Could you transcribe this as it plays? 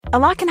A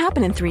lot can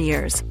happen in 3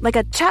 years, like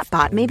a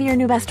chatbot may be your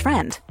new best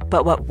friend.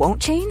 But what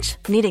won't change?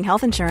 Needing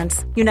health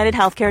insurance. United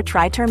Healthcare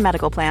Tri-Term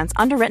Medical Plans,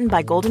 underwritten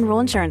by Golden Rule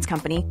Insurance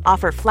Company,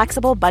 offer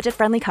flexible,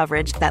 budget-friendly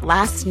coverage that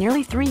lasts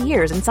nearly 3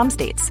 years in some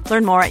states.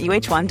 Learn more at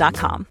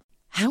uh1.com.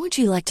 How would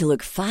you like to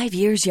look 5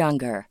 years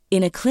younger?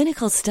 In a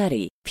clinical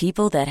study,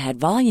 people that had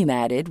volume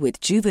added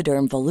with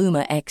Juvederm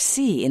Voluma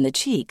XC in the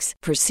cheeks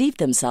perceived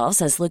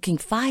themselves as looking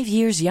 5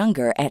 years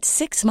younger at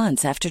 6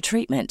 months after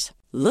treatment.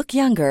 Look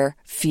younger,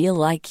 feel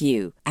like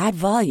you. Add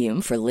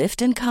volume for lift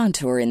and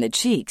contour in the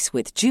cheeks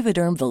with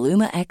Juvederm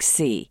Voluma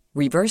XC.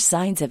 Reverse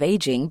signs of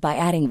aging by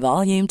adding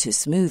volume to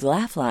smooth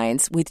laugh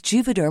lines with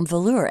Juvederm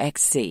Volure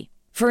XC.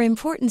 For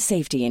important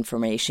safety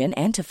information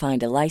and to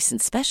find a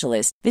licensed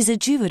specialist, visit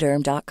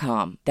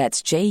Juvederm.com.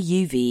 That's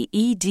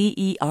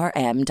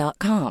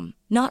JUVEDERM.com.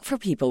 Not for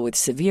people with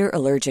severe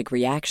allergic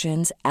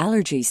reactions,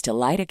 allergies to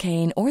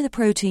lidocaine, or the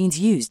proteins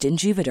used in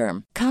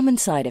Juvederm. Common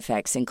side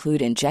effects include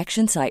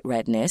injection site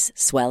redness,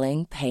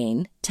 swelling,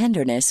 pain,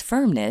 tenderness,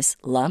 firmness,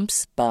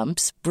 lumps,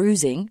 bumps,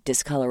 bruising,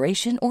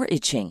 discoloration, or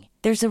itching.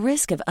 There's a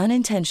risk of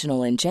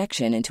unintentional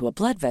injection into a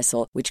blood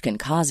vessel, which can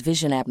cause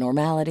vision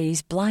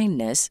abnormalities,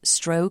 blindness,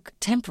 stroke,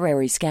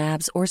 temporary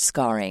scabs, or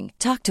scarring.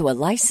 Talk to a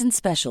licensed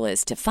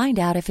specialist to find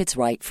out if it's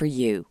right for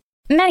you.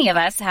 Many of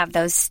us have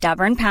those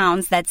stubborn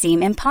pounds that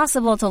seem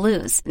impossible to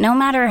lose, no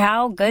matter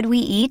how good we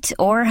eat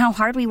or how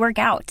hard we work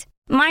out.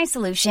 My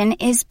solution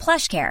is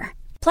PlushCare.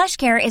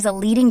 PlushCare is a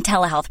leading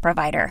telehealth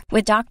provider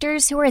with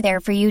doctors who are there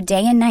for you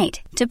day and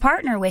night to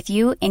partner with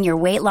you in your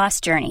weight loss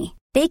journey.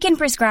 They can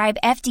prescribe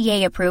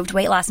FDA-approved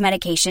weight loss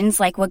medications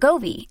like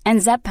Wegovy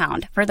and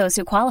Zepbound for those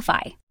who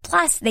qualify.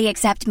 Plus, they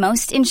accept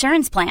most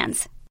insurance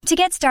plans. To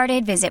get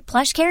started, visit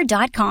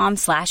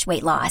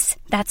plushcare.com/weightloss.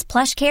 That's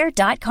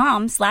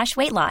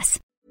plushcare.com/weightloss.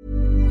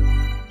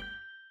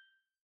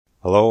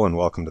 Hello and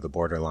welcome to the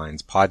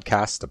Borderlines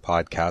podcast, a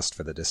podcast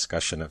for the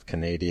discussion of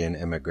Canadian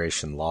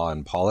immigration law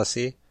and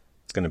policy.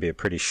 It's going to be a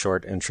pretty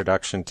short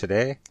introduction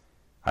today.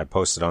 I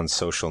posted on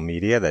social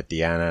media that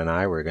Deanna and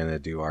I were going to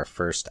do our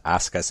first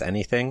Ask Us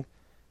Anything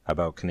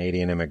about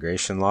Canadian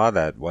immigration law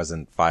that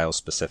wasn't file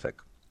specific.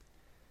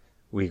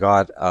 We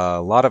got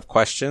a lot of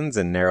questions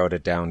and narrowed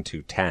it down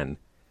to 10.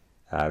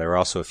 There were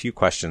also a few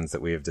questions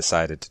that we have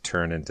decided to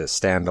turn into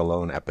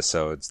standalone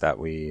episodes that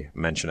we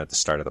mention at the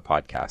start of the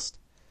podcast.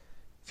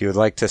 If you would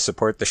like to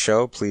support the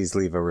show, please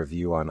leave a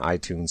review on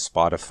iTunes,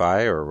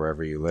 Spotify, or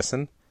wherever you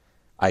listen.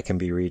 I can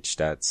be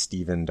reached at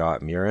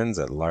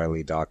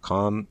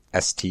steven.meurens@larly.com,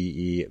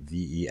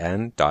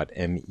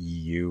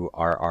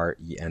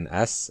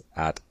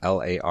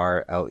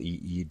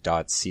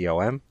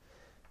 steven.meurrens@larlee.com.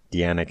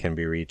 Deanna can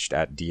be reached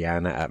at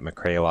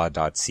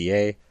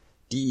deanna@mccraylaw.ca,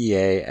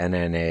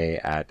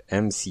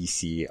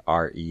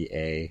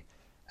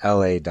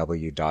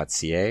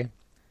 deanna@mccrealaw.ca,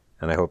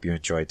 and I hope you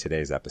enjoyed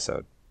today's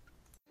episode.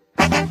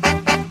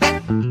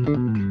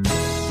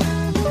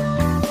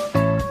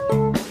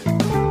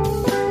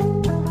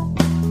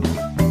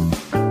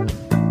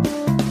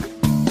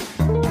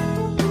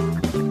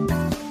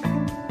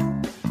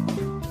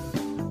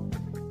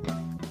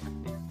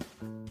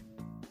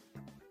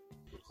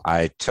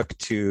 I took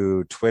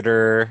to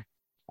Twitter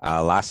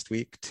last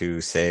week to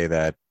say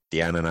that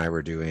Deanna and I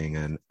were doing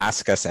an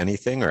Ask Us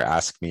Anything or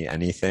Ask Me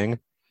Anything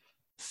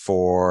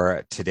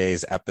for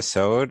today's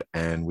episode,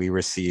 and we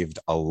received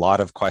a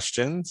lot of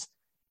questions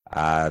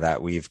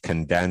that we've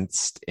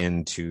condensed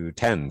into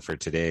 10 for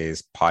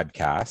today's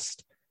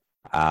podcast.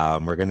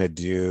 We're going to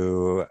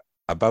do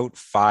about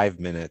 5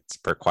 minutes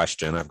per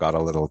question. I've got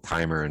a little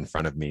timer in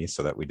front of me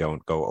so that we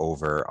don't go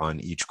over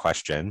on each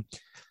question.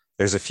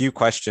 There's a few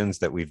questions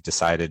that we've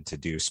decided to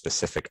do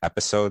specific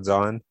episodes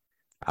on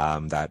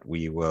that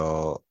we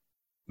will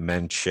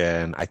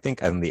mention. I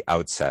think on the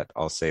outset,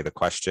 I'll say the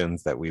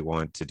questions that we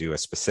want to do a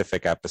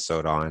specific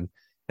episode on.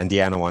 And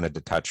Deanna wanted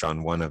to touch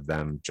on one of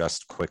them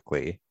just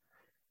quickly.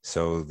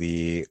 So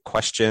the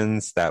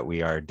questions that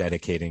we are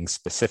dedicating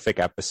specific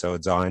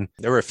episodes on,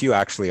 there were a few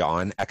actually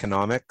on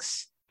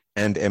economics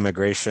and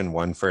immigration.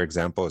 One, for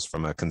example, is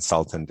from a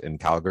consultant in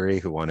Calgary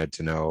who wanted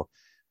to know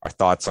our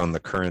thoughts on the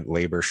current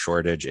labor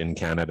shortage in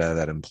Canada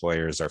that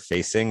employers are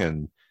facing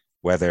and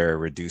whether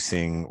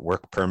reducing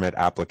work permit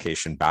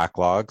application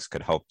backlogs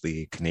could help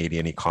the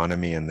Canadian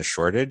economy and the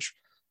shortage.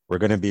 We're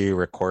going to be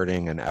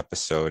recording an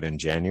episode in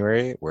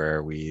January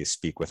where we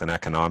speak with an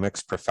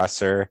economics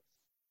professor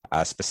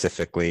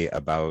specifically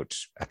about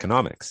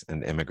economics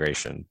and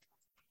immigration.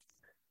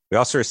 We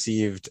also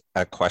received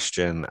a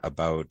question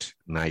about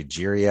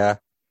Nigeria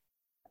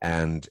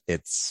and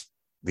it's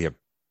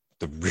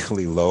the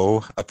really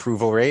low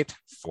approval rate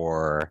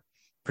for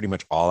pretty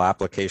much all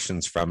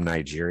applications from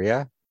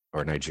Nigeria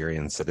or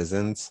Nigerian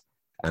citizens.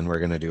 And we're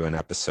going to do an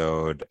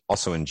episode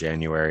also in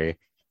January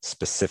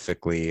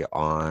specifically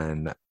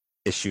on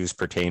issues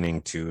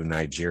pertaining to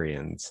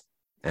Nigerians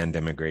and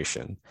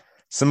immigration.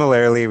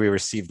 Similarly, we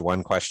received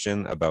one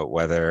question about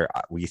whether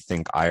we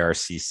think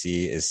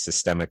IRCC is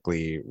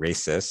systemically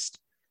racist.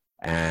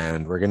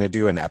 And we're going to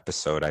do an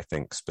episode, I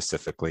think,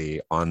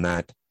 specifically on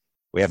that.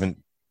 We haven't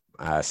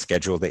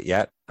scheduled it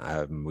yet.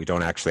 We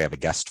don't actually have a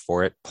guest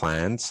for it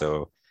planned.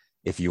 So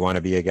if you want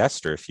to be a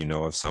guest, or if you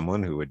know of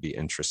someone who would be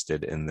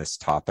interested in this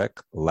topic,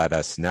 let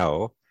us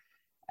know.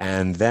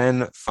 And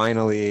then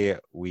finally,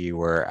 we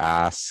were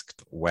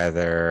asked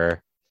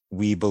whether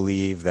we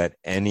believe that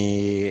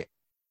any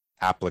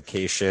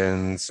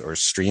applications or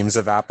streams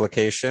of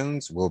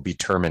applications will be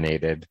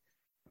terminated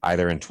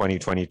either in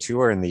 2022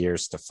 or in the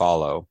years to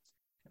follow.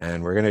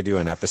 And we're going to do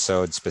an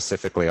episode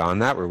specifically on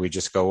that, where we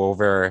just go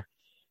over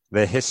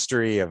the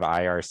history of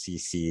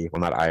IRCC,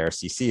 well, not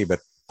IRCC, but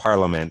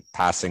Parliament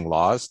passing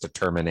laws to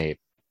terminate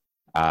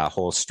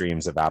whole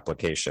streams of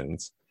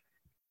applications.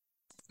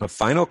 The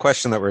final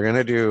question that we're going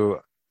to do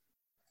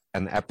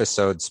an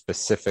episode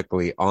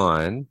specifically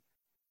on,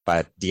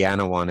 but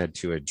Deanna wanted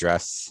to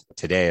address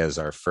today as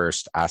our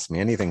first Ask Me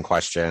Anything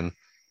question,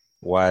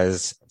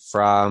 was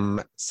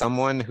from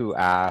someone who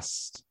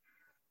asked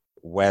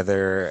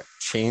whether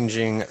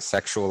changing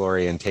sexual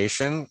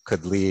orientation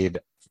could lead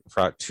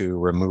to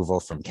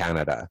removal from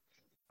Canada.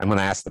 And when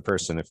I asked the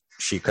person if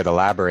she could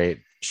elaborate,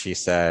 she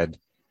said,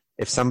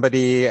 if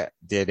somebody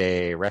did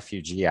a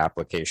refugee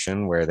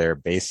application where their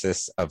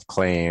basis of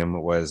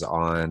claim was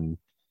on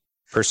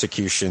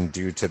persecution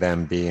due to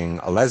them being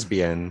a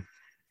lesbian,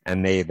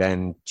 and they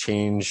then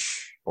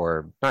change,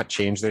 or not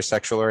change their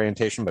sexual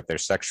orientation, but their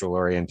sexual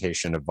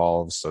orientation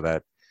evolves so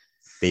that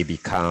they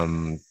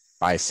become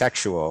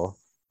bisexual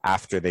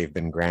after they've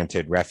been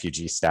granted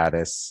refugee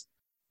status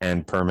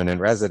and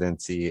permanent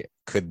residency,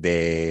 could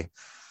they,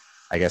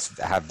 I guess,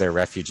 have their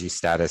refugee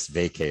status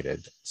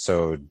vacated?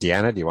 So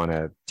Deanna, do you want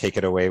to take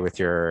it away with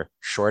your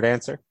short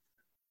answer?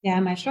 Yeah,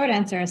 my short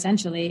answer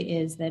essentially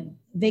is that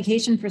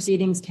vacation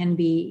proceedings can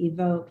be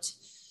evoked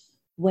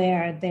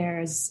where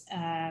there's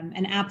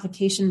an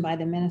application by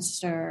the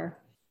minister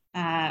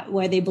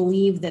where they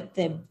believe that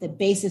the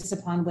basis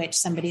upon which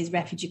somebody's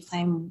refugee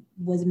claim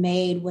was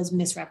made was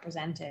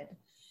misrepresented.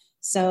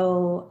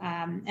 So,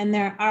 and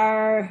there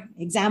are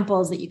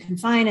examples that you can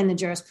find in the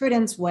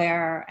jurisprudence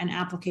where an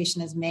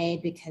application is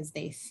made because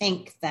they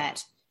think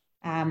that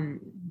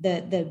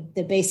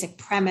the basic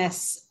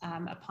premise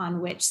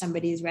upon which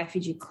somebody's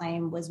refugee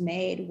claim was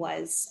made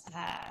was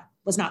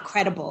not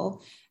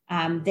credible.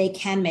 They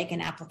can make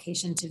an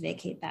application to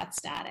vacate that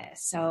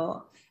status.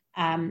 So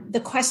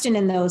the question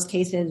in those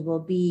cases will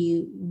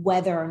be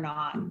whether or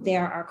not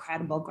there are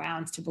credible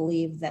grounds to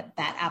believe that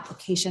that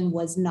application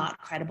was not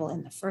credible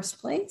in the first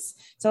place.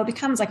 So it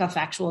becomes like a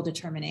factual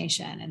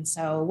determination. And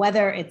so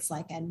whether it's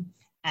like an,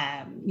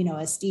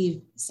 as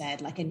Steve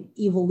said, like an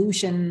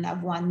evolution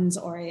of one's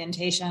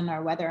orientation,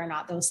 or whether or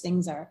not those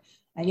things are,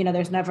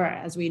 there's never,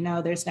 as we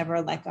know, there's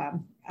never like a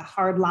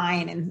hard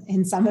line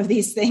in some of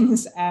these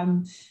things.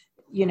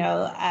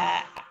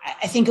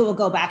 I think it will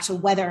go back to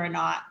whether or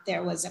not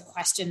there was a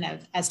question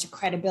as to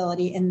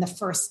credibility in the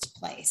first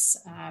place.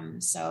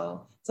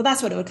 So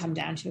that's what it would come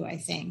down to, I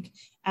think.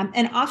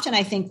 And often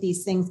I think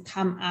these things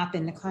come up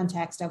in the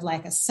context of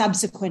like a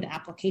subsequent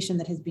application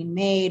that has been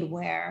made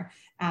where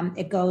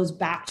it goes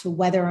back to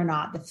whether or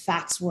not the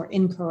facts were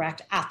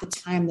incorrect at the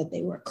time that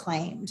they were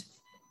claimed.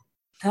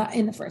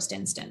 In the first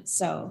instance.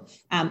 So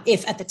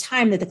if at the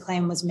time that the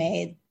claim was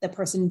made, the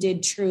person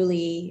did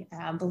truly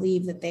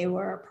believe that they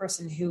were a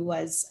person who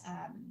was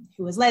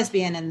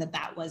lesbian and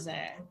that was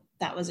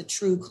a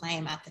true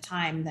claim at the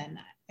time, then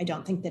I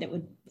don't think that it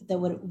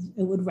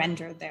would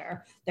render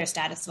their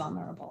status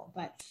vulnerable.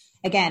 But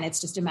again,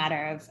 it's just a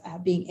matter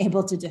of being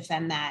able to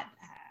defend that,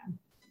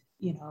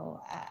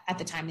 at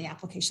the time the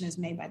application is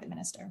made by the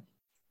minister.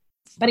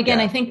 But again,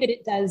 I think that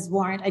it does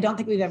warrant, I don't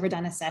think we've ever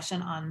done a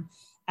session on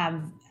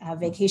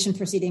vacation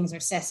proceedings or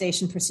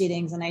cessation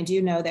proceedings. And I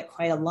do know that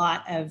quite a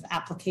lot of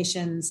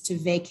applications to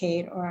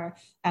vacate or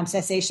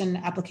cessation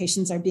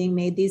applications are being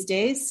made these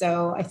days.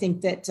 So I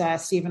think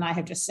that Steve and I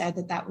have just said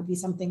that would be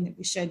something that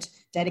we should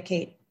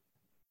dedicate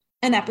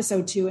an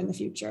episode to in the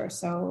future.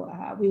 So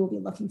we will be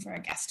looking for a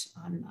guest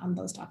on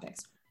those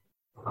topics.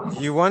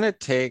 You want to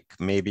take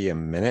maybe a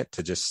minute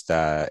to just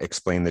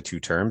explain the two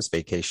terms,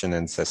 vacation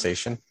and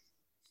cessation?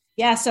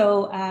 Yeah,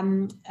 so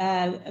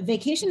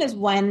vacation is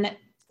when,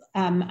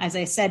 as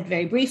I said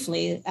very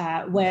briefly,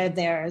 where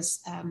there's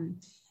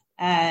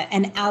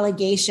an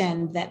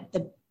allegation that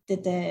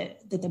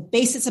the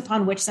basis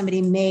upon which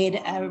somebody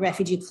made a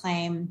refugee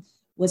claim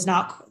was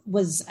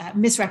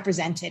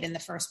misrepresented in the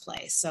first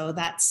place. So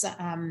that's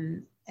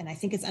and I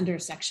think it's under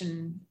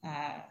section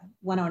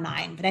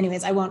 109. But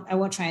anyways, I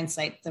won't try and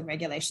cite the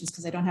regulations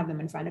because I don't have them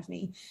in front of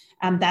me.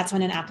 That's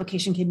when an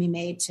application can be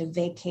made to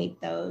vacate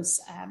those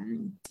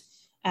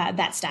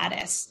that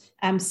status.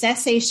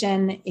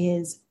 Cessation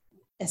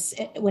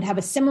would have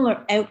a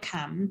similar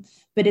outcome,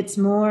 but it's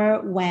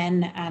more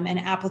when an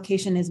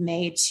application is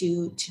made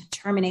to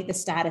terminate the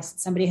status that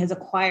somebody has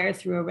acquired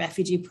through a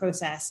refugee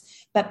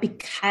process. But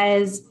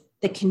because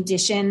the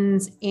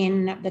conditions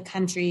in the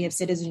country of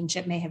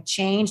citizenship may have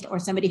changed, or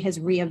somebody has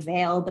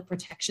reavailed the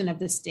protection of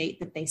the state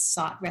that they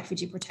sought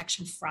refugee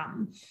protection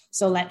from.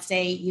 So let's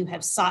say you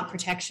have sought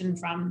protection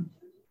from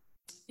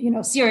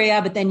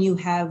Syria, but then you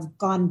have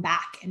gone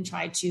back and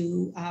tried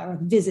to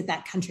visit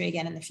that country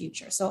again in the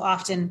future. So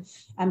often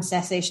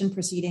cessation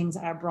proceedings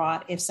are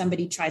brought if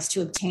somebody tries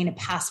to obtain a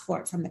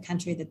passport from the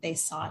country that they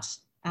sought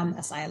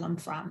asylum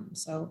from.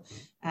 So,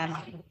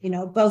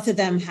 both of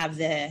them have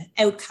the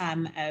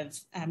outcome of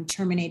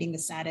terminating the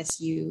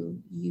status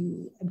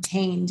you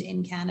obtained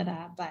in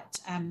Canada, but,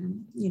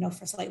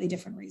 for slightly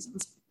different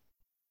reasons.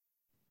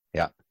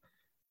 Yeah.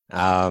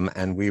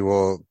 And we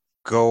will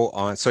go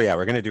on. So yeah,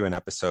 we're going to do an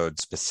episode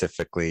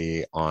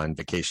specifically on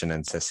vacation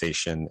and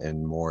cessation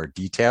in more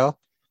detail,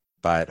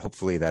 but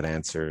hopefully that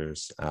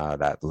answers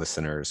that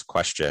listener's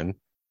question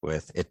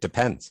with it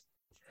depends.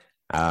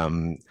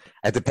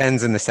 It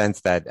depends in the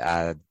sense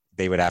that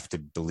they would have to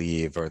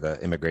believe, or the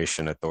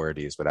immigration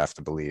authorities would have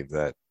to believe,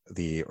 that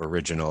the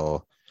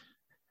original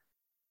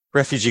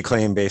refugee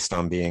claim based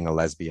on being a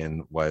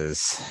lesbian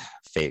was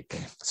fake.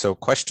 So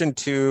question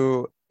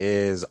 2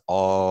 is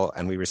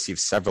and we received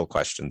several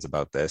questions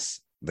about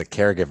this, the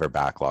caregiver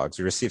backlogs.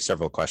 We received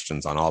several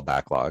questions on all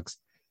backlogs,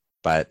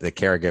 but the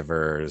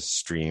caregiver's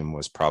stream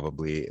was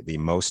probably the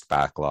most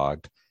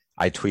backlogged.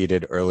 I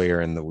tweeted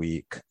earlier in the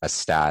week a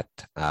stat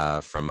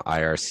from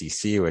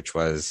IRCC, which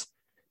was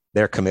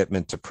their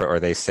commitment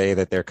they say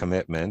that their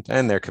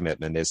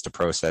commitment is to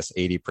process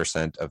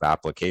 80% of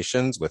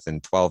applications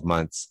within 12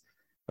 months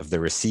of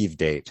the receive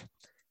date.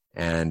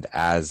 And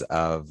as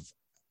of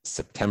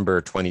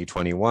September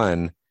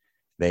 2021,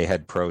 they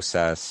had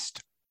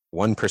processed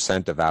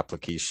 1% of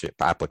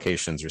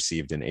applications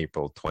received in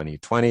April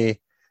 2020,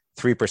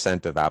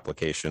 3% of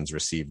applications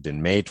received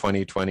in May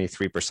 2020,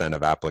 3%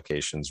 of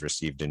applications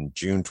received in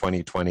June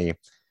 2020,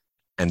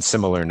 and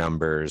similar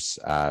numbers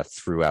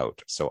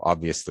throughout. So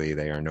obviously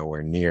they are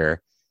nowhere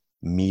near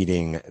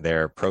meeting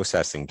their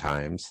processing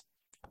times.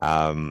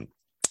 I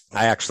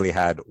actually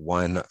had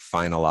one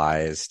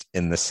finalized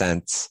in the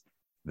sense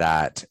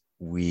that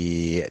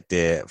we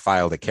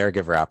filed a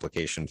caregiver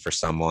application for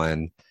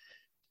someone,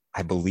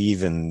 I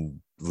believe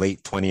in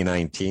late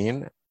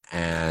 2019,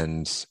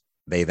 and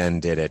they then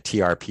did a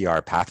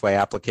TRPR pathway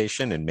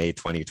application in May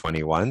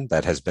 2021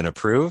 that has been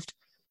approved.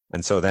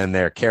 And so then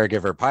their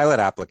caregiver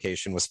pilot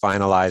application was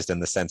finalized in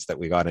the sense that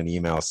we got an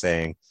email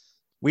saying,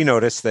 we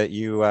noticed that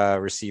you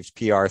received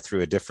PR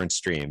through a different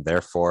stream.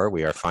 Therefore,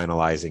 we are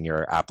finalizing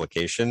your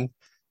application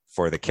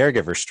for the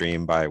caregiver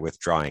stream by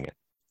withdrawing it.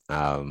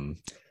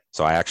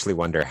 So I actually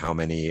wonder how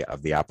many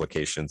of the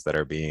applications that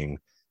are being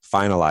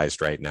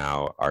finalized right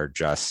now are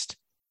just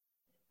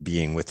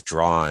being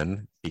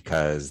withdrawn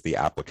because the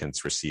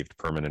applicants received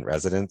permanent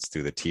residence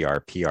through the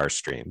TRPR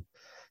stream.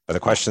 But the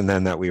question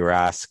then that we were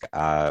asked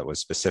was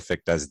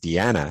specific. Does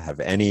Deanna have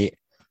any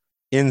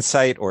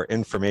insight or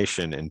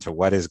information into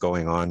what is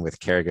going on with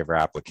caregiver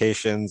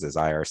applications? Is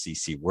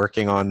IRCC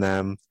working on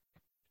them?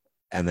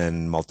 And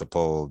then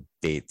multiple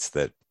dates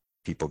that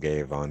people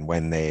gave on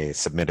when they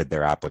submitted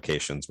their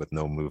applications with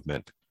no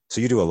movement.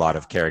 So you do a lot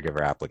of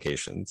caregiver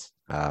applications,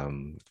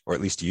 or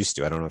at least you used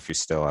to. I don't know if you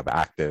still have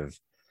active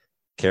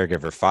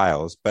caregiver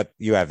files, but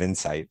you have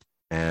insight.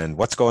 And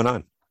what's going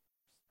on?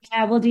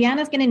 Yeah, well,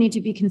 Deanna's going to need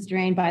to be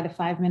constrained by the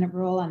 5-minute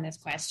rule on this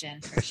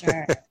question for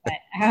sure. But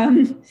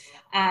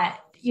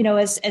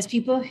as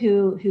people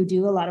who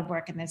do a lot of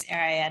work in this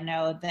area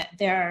know that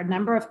there are a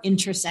number of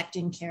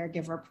intersecting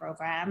caregiver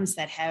programs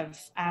that have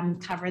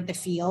covered the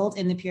field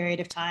in the period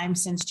of time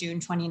since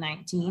June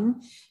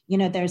 2019.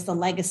 There's the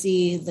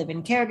legacy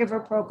live-in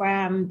caregiver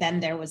program. Then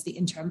there was the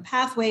interim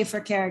pathway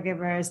for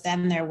caregivers.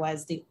 Then there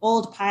was the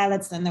old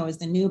pilots. Then there was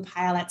the new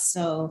pilots.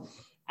 So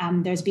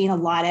there's been a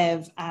lot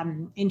of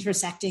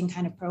intersecting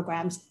kind of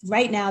programs.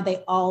 Right now, they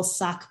all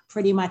suck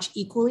pretty much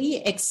equally,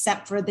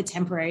 except for the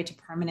temporary to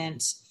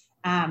permanent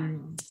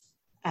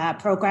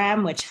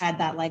program, which had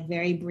that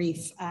very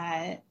brief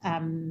day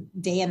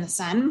in the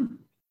sun.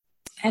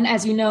 And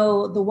as you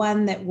know, the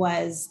one that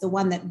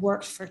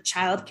worked for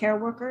childcare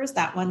workers,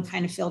 that one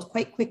kind of filled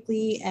quite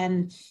quickly.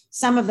 And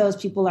some of those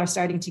people are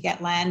starting to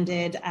get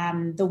landed.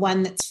 The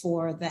one that's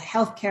for the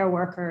healthcare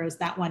workers,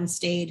 that one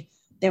stayed.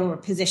 There were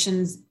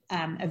positions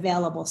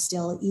available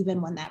still,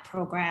 even when that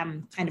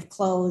program kind of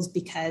closed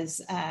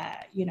because,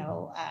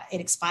 it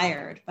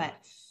expired. But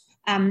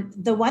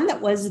the one that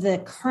was the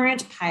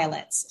current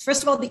pilots,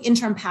 first of all, the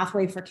interim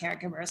pathway for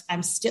caregivers,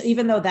 I'm still,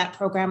 even though that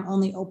program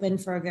only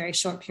opened for a very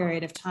short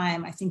period of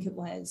time, I think it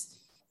was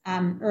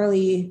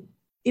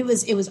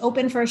it was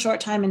open for a short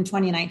time in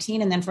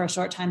 2019 and then for a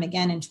short time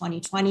again in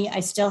 2020.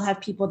 I still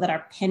have people that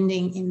are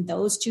pending in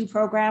those two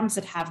programs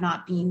that have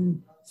not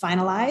been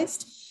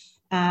finalized.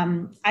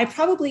 I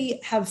probably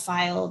have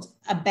filed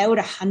about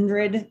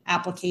 100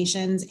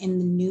 applications in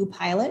the new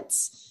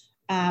pilots.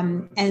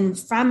 And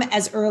from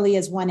as early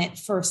as when it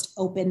first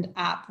opened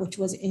up, which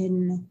was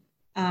in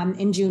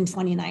June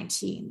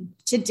 2019.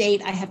 To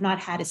date, I have not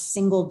had a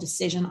single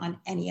decision on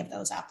any of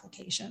those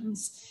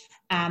applications.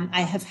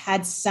 I have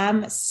had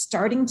some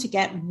starting to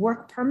get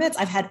work permits.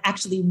 I've had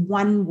actually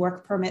one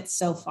work permit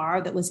so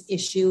far that was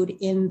issued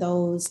in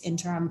those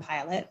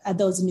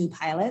those new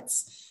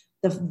pilots.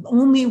 The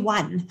only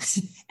one.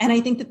 And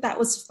I think that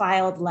was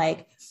filed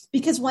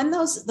because when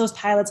those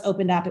pilots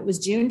opened up, it was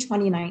June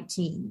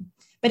 2019.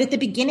 But at the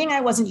beginning,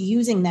 I wasn't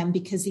using them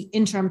because the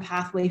interim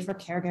pathway for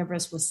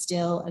caregivers was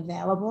still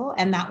available,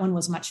 and that one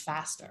was much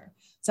faster.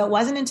 So it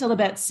wasn't until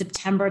about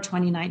September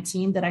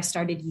 2019 that I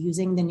started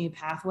using the new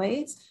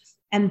pathways.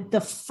 And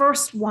the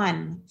first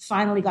one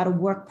finally got a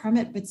work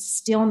permit, but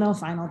still no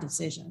final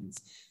decisions.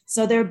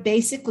 So they're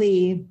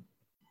basically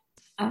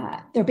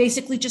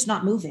just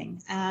not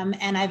moving.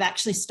 And I've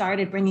actually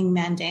started bringing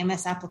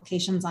mandamus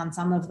applications on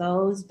some of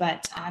those,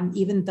 but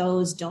even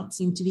those don't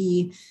seem to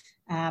be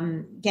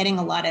getting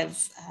a lot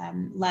of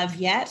love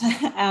yet.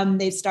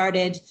 They've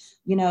started,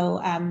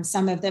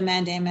 some of the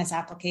mandamus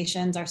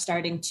applications are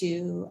starting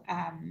to,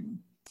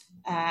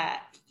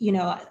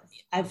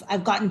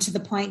 I've gotten to the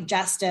point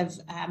just of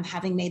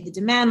having made the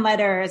demand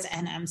letters,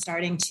 and I'm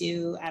starting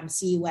to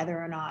see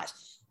whether or not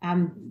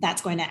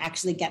that's going to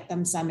actually get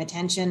them some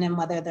attention and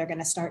whether they're going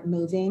to start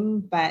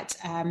moving. But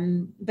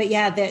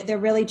yeah,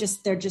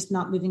 they're just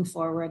not moving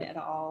forward at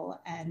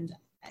all. And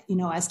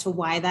as to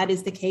why that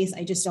is the case,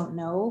 I just don't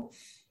know.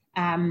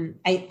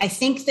 I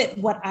think that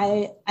what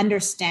I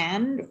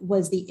understand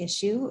was the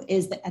issue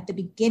is that at the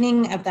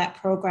beginning of that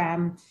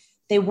program,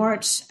 they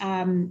weren't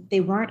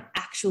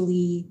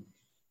actually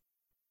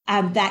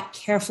that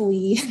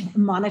carefully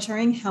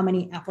monitoring how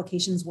many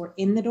applications were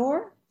in the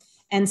door.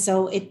 And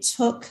so it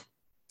took,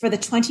 for the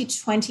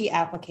 2020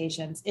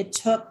 applications, it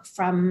took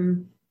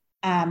from,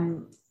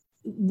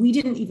 we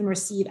didn't even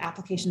receive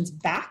applications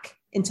back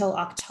until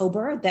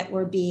October that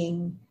were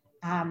being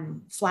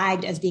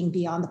flagged as being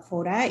beyond the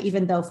quota,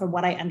 even though from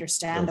what I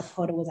understand, the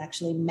quota was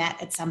actually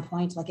met at some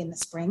point, like in the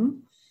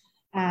spring.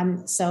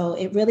 So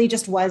it really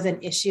just was an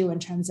issue in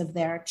terms of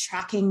their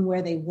tracking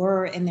where they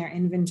were in their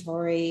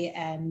inventory.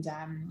 And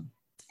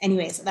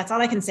anyways, that's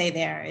all I can say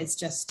there is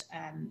just,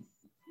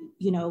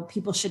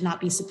 people should not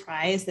be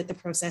surprised that the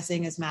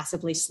processing is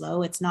massively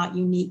slow. It's not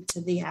unique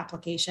to the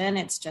application.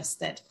 It's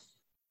just that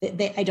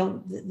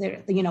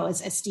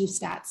as Steve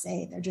Stats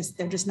say,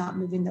 they're just not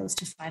moving those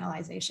to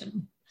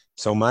finalization.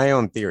 So my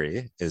own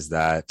theory is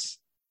that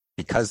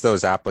because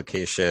those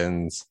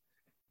applications,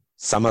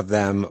 some of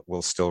them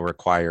will still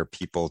require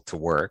people to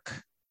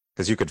work,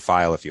 because you could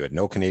file if you had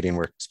no Canadian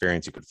work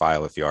experience, you could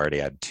file if you already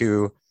had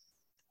 2.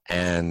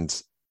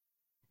 And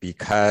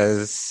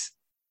because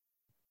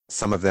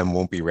some of them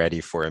won't be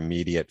ready for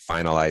immediate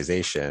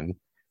finalization,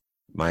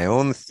 my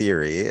own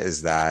theory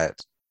is that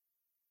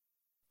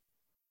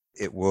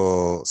it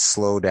will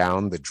slow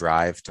down the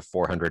drive to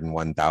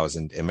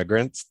 401,000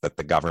 immigrants that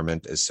the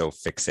government is so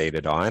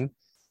fixated on.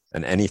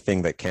 And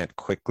anything that can't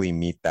quickly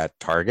meet that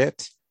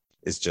target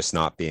is just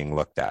not being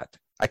looked at.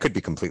 I could be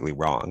completely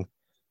wrong.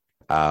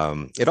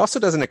 It also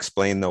doesn't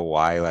explain though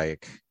why,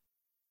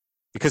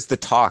 because the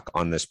talk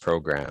on this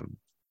program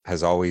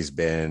has always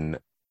been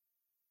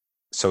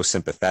so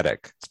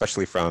sympathetic,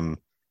 especially from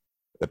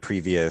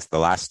the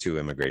last 2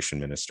 immigration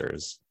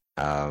ministers.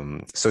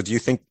 So do you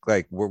think,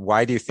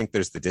 why do you think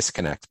there's the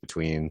disconnect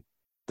between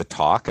the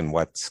talk and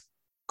what's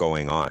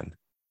going on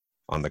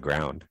the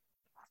ground?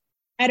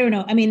 I don't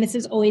know. I mean, this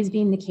has always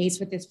been the case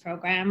with this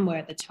program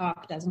where the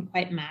talk doesn't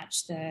quite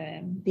match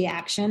the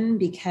action,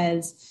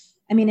 because,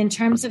 I mean, in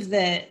terms of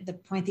the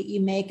point that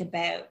you make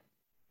about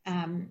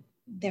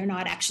they're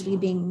not actually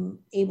being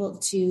able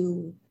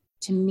to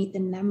meet the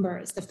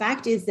numbers. The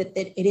fact is that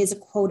it is a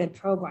quoted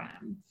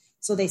program.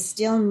 So they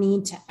still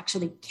need to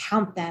actually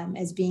count them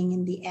as being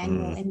in the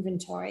annual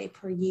inventory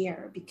per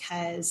year,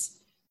 because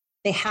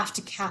they have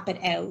to cap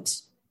it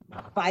out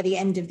by the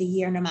end of the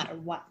year, no matter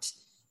what.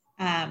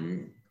 They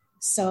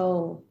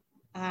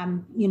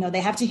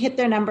have to hit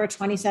their number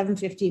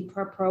 2,750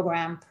 per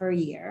program per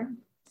year.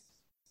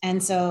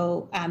 And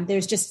so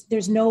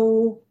there's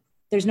no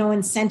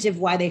incentive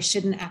why they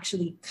shouldn't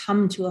actually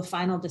come to a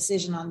final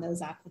decision on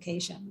those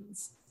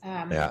applications.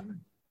 It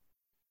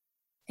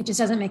just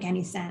doesn't make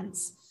any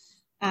sense.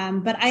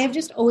 But I have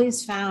just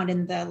always found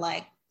in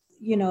the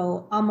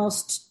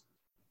almost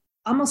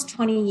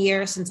 20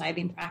 years since I've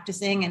been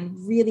practicing,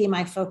 and really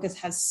my focus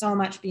has so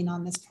much been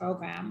on this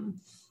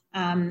program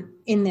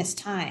in this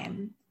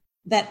time,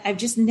 that I've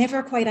just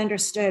never quite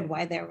understood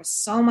why there was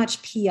so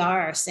much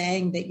PR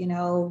saying that,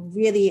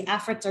 really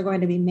efforts are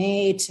going to be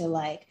made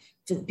to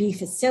be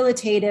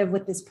facilitative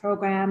with this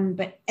program.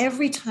 But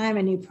every time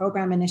a new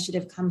program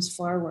initiative comes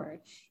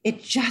forward,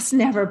 it just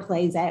never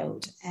plays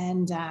out.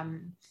 And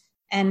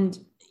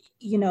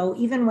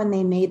even when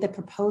they made the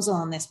proposal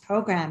on this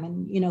program,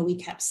 and, we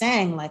kept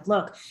saying,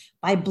 look,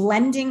 by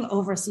blending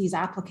overseas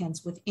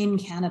applicants with in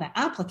Canada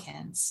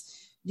applicants,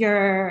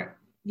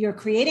 you're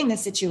creating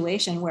this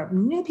situation where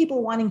new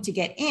people wanting to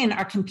get in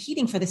are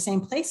competing for the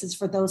same places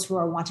for those who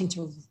are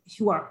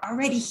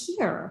already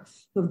here,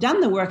 who have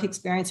done the work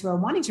experience, who are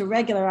wanting to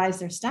regularize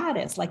their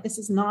status. This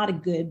is not a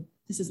good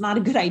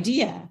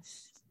idea.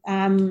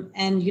 And,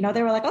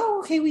 they were like,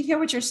 oh, okay, we hear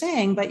what you're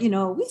saying, but,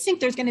 we think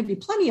there's going to be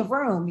plenty of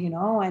room,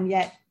 and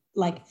yet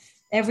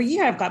every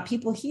year I've got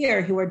people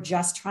here who are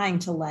just trying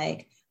to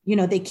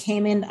they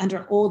came in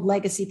under old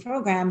legacy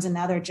programs and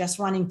now they're just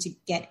wanting to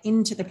get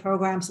into the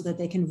program so that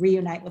they can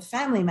reunite with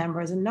family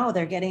members. And no,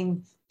 they're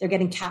getting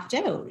capped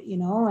out,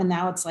 and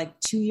now it's like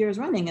 2 years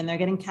running and they're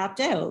getting capped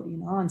out,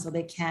 and so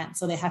they can't,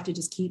 so they have to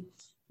just keep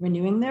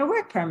renewing their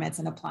work permits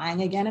and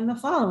applying again in the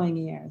following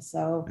year.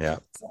 So, yeah.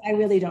 So I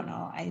really don't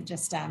know. I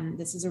just,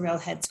 this is a real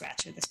head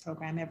scratcher, this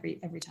program every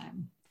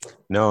time.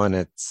 No, and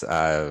it's,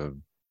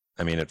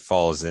 it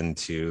falls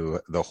into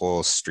the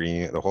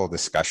whole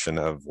discussion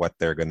of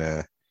whether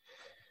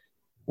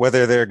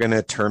they're going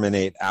to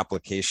terminate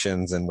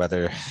applications and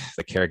whether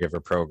the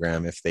caregiver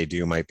program, if they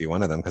do, might be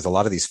one of them. Because a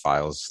lot of these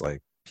files,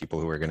 like people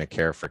who are going to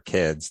care for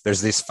kids,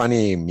 there's this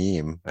funny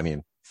meme,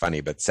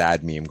 funny but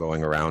sad meme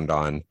going around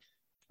on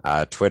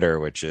Twitter,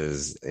 which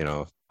is,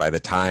 by the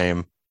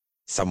time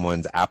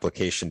someone's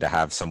application to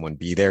have someone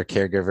be their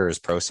caregiver is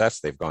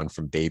processed, they've gone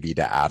from baby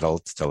to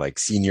adult to like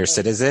senior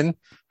citizen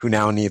who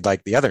now need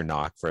like the other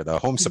knock for the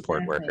home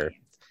support worker.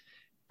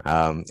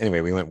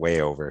 Anyway, we went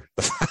way over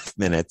the 5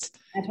 minutes.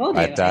 I told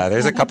you. But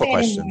there's a couple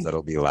questions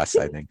that'll be less,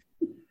 I think.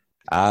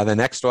 The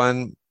next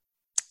one,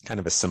 kind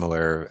of a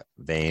similar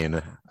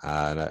vein.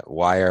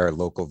 Why are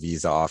local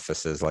visa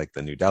offices like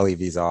the New Delhi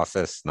visa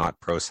office not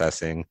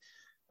processing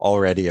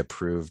already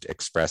approved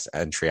express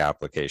entry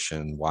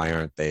application? Why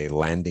aren't they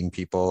landing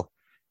people?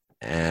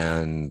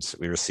 And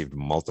we received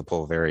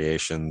multiple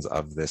variations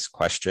of this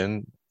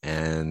question,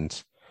 and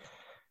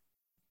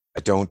I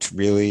don't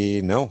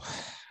really know.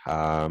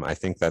 I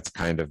think that's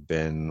kind of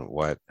been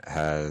what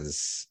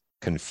has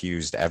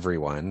confused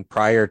everyone.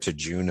 Prior to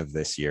June of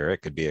this year,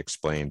 it could be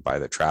explained by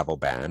the travel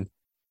ban.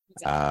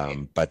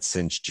 Exactly. But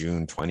since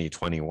June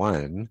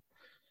 2021,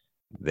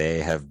 they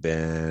have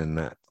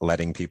been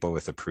letting people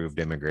with approved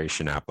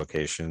immigration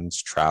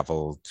applications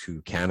travel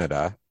to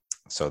Canada.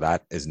 So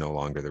that is no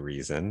longer the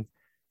reason.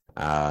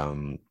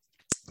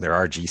 There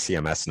are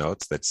GCMS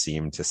notes that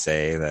seem to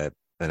say that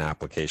an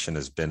application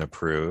has been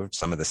approved.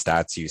 Some of the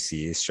stats you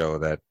see show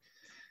that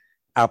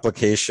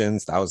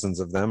applications, thousands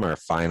of them, are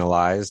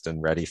finalized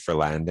and ready for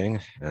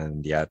landing,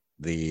 and yet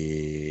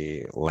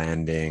the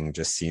landing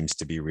just seems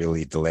to be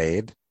really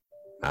delayed,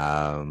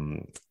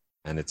 and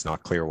it's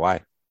not clear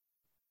why.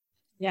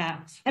 Yeah.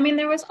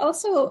 There was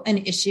also an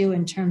issue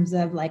in terms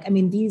of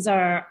these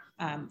are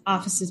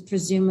offices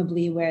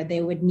presumably where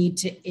they would need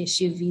to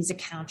issue visa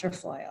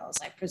counterfoils,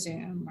 I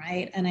presume,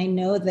 right? And I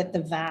know that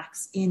the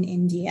VACs in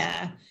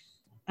India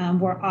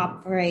were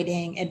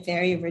operating at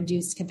very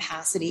reduced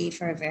capacity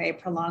for a very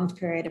prolonged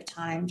period of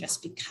time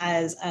just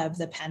because of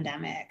the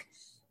pandemic.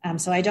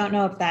 So I don't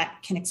know if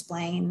that can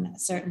explain a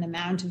certain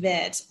amount of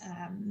it.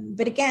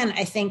 But again,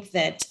 I think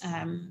that,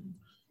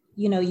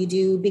 you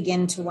do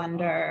begin to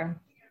wonder,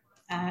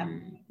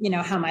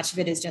 how much of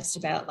it is just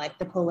about like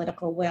the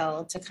political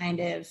will to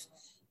kind of,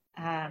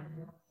 to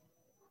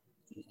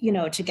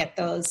get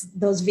those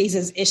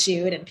visas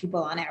issued and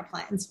people on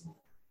airplanes.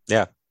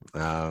 Yeah.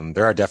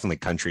 There are definitely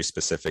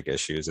country-specific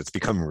issues. It's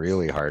become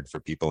really hard for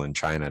people in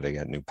China to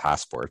get new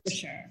passports. For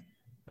sure.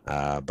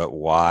 But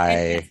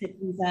why?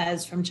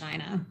 Visas from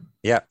China.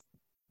 Yeah,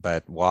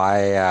 but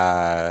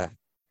why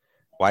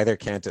there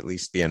can't at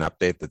least be an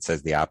update that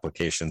says the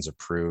application's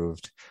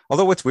approved?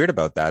 Although what's weird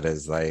about that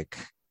is like,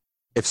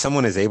 if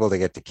someone is able to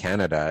get to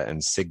Canada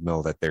and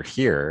signal that they're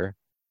here,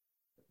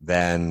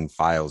 then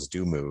files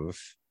do move,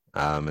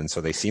 and so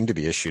they seem to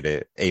be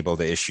able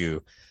to issue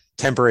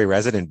temporary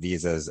resident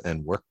visas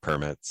and work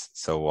permits.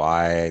 So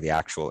why the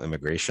actual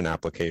immigration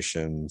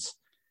applications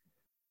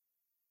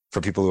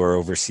for people who are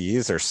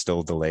overseas are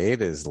still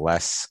delayed is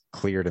less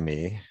clear to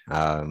me.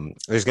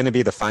 There's going to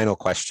be the final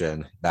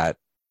question that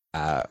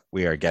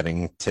we are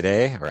getting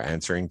today or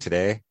answering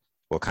today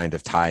will kind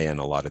of tie in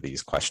a lot of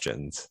these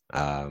questions.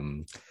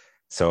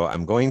 So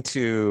I'm going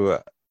to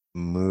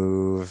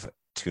move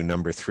to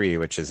number 3,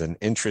 which is an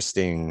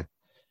interesting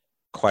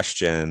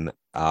question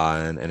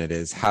and it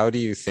is, how do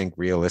you think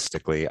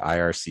realistically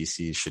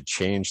IRCC should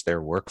change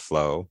their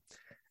workflow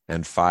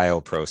and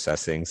file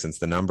processing since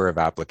the number of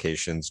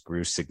applications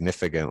grew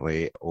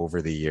significantly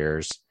over the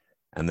years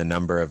and the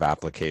number of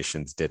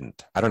applications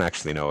didn't? I don't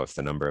actually know if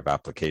the number of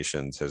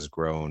applications has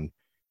grown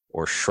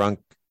or shrunk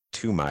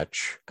too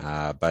much,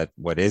 but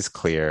what is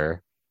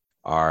clear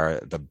are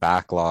the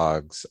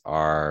backlogs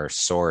are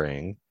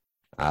soaring.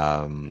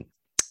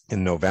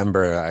 In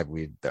November,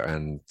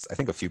 and I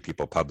think a few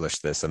people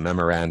published this, a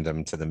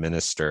memorandum to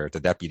the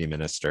deputy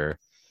minister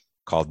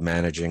called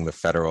Managing the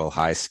Federal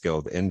High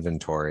Skilled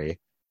Inventory.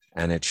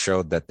 And it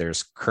showed that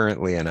there's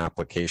currently an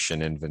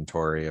application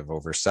inventory of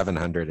over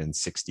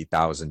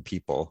 760,000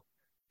 people.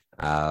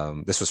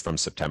 This was from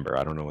September.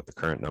 I don't know what the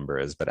current number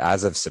is, but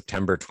as of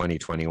September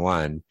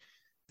 2021,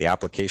 the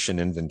application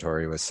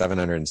inventory was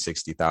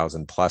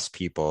 760,000 plus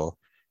people.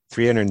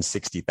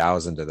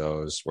 360,000 of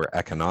those were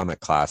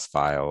economic class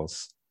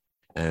files.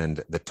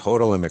 And the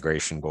total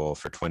immigration goal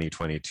for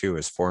 2022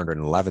 is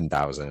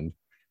 411,000,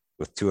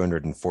 with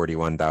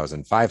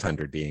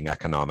 241,500 being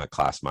economic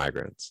class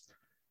migrants.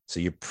 So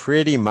you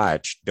pretty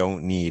much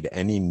don't need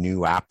any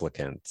new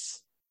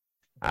applicants,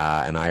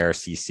 and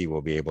IRCC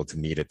will be able to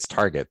meet its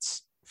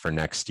targets for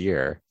next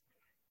year.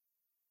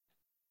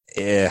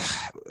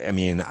 I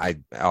mean,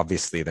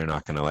 obviously they're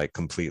not going to like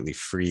completely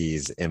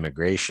freeze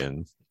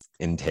immigration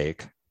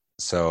intake.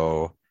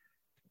 So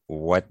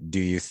what do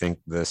you think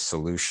the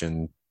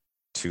solution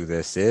to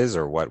this is,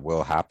 or what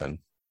will happen?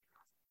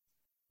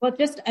 Well,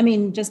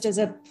 just as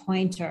a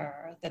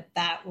pointer,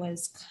 that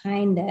was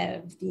kind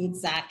of the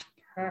exact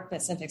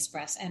purpose of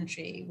express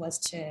entry, was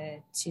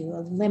to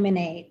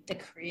eliminate the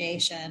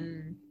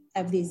creation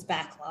of these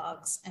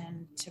backlogs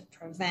and to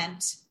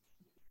prevent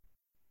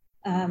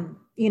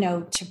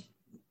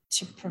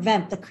to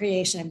prevent the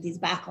creation of these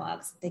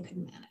backlogs that they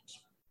couldn't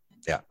manage.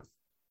 Yeah.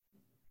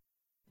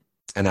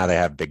 And now they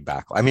have big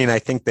backlog. I mean, I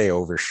think they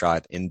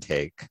overshot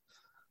intake.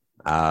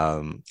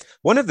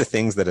 One of the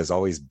things that has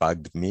always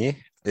bugged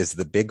me is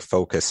the big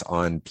focus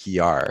on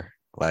PR,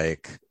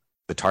 like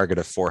the target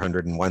of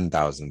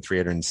 401,000,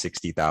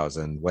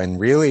 360,000, when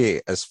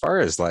really, as far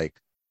as like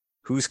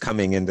who's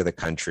coming into the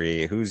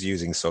country, who's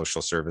using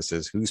social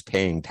services, who's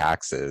paying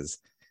taxes,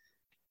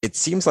 it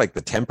seems like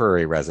the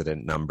temporary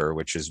resident number,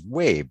 which is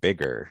way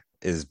bigger,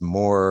 is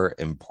more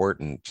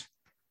important.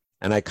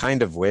 And I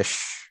kind of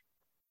wish,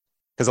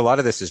 because a lot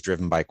of this is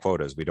driven by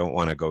quotas. We don't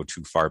want to go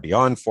too far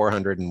beyond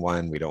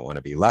 401. We don't want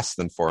to be less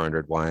than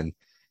 401.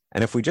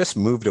 And if we just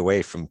moved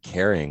away from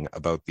caring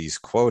about these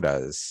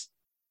quotas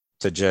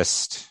to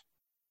just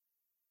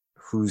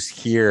who's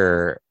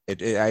here,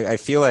 I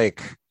feel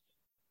like,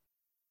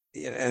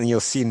 and you'll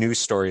see news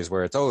stories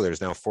where it's, oh,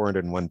 there's now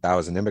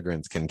 401,000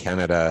 immigrants. Can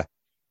Canada,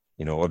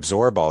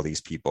 absorb all these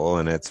people?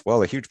 And it's,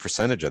 well, a huge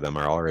percentage of them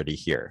are already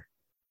here.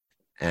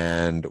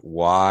 And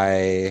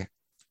why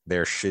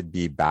there should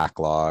be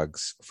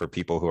backlogs for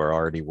people who are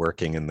already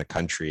working in the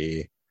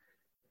country,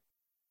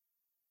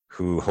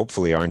 who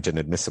hopefully aren't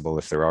inadmissible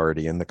if they're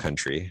already in the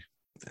country,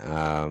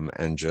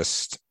 and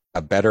just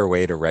a better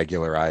way to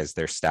regularize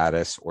their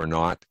status, or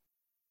not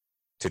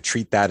to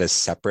treat that as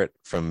separate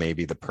from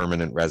maybe the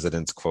permanent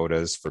residence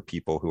quotas for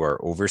people who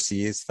are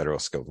overseas, federal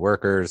skilled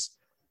workers,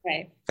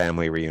 right,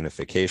 family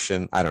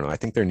reunification. I don't know. I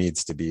think there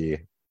needs to be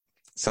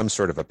some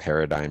sort of a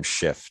paradigm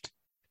shift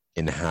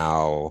in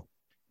how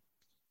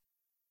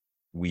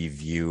we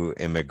view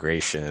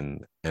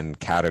immigration and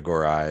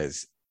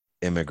categorize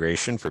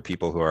immigration for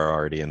people who are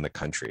already in the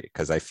country.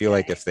 Because I feel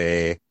like if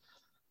they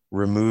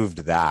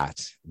removed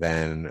that,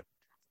 then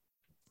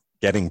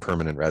getting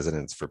permanent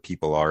residence for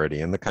people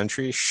already in the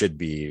country should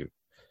be,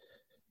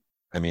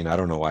 I mean, I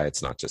don't know why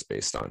it's not just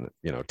based on,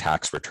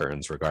 tax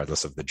returns,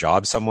 regardless of the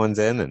job someone's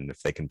in, and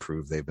if they can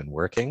prove they've been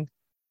working.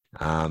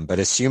 But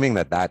assuming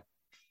that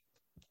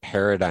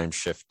paradigm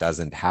shift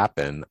doesn't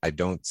happen, I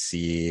don't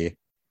see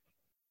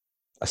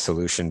a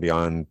solution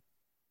beyond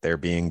there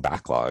being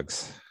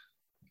backlogs.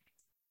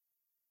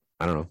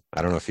 I don't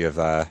know if you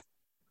have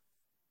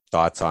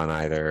thoughts on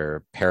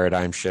either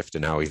paradigm shift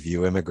in how we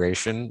view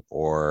immigration,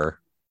 or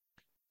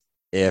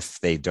if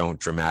they don't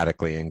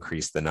dramatically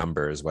increase the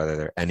numbers, whether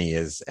there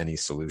is any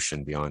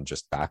solution beyond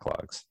just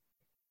backlogs.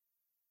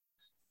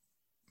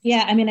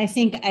 Yeah, I mean, I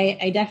think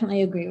I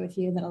definitely agree with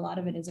you that a lot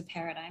of it is a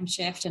paradigm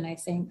shift. And I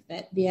think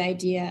that the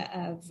idea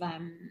of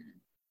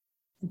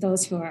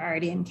those who are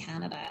already in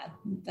Canada,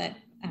 that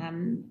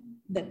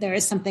there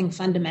is something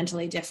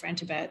fundamentally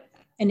different about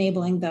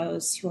enabling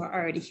those who are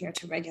already here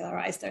to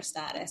regularize their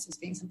status as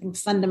being something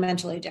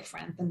fundamentally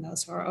different than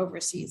those who are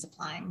overseas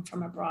applying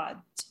from abroad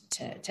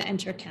to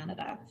enter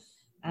Canada,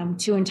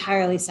 two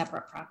entirely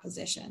separate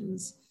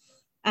propositions.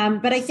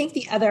 But I think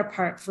the other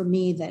part for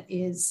me that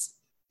is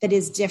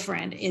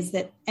different is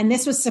that, and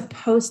this was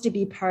supposed to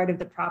be part of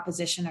the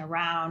proposition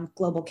around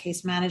global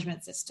case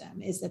management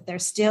system, is that there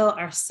still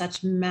are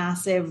such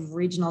massive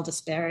regional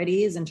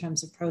disparities in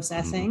terms of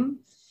processing,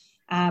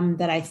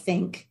 that I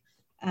think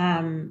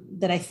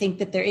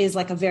that there is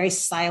like a very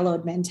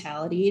siloed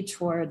mentality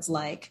towards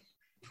like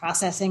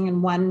processing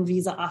in one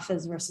visa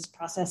office versus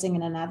processing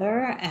in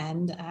another.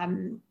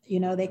 And,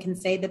 they can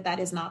say that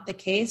is not the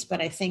case,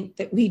 but I think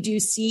that we do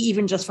see,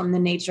 even just from the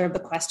nature of the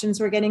questions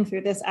we're getting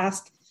through this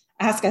ask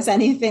us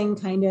anything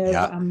kind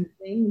of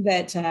thing,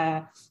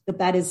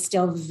 that is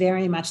still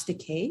very much the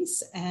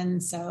case.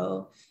 And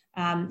so,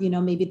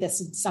 maybe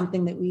this is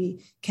something that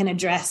we can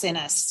address in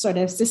a sort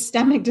of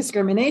systemic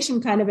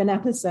discrimination kind of an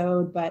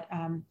episode, but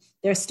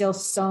there's still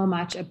so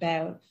much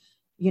about,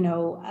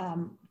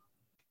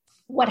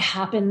 what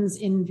happens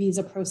in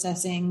visa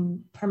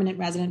processing, permanent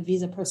resident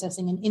visa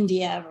processing in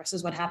India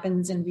versus what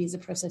happens in visa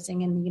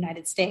processing in the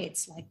United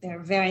States. Like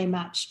they're very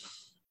much,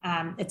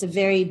 it's a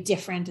very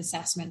different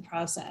assessment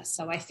process.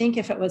 So I think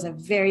if it was a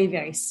very,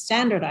 very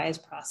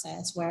standardized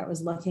process where it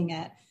was looking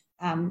at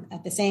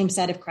the same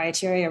set of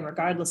criteria,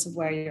 regardless of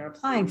where you're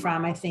applying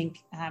from, I think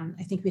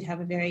we'd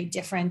have a very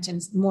different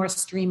and more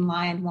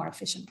streamlined, more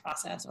efficient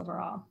process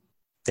overall.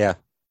 Yeah,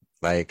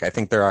 like I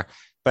think there are,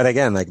 but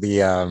again, like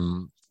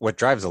what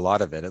drives a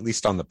lot of it, at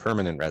least on the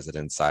permanent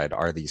resident side,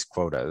 are these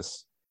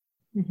quotas.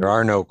 Mm-hmm. There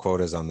are no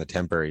quotas on the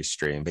temporary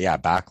stream, but yeah,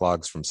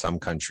 backlogs from some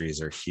countries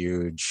are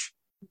huge.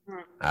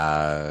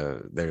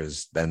 Mm-hmm.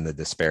 There's then the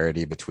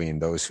disparity between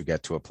those who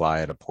get to apply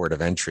at a port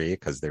of entry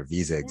because they're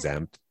visa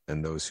exempt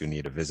than those who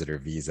need a visitor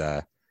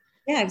visa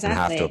Yeah, and have to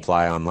exactly.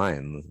 apply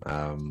online.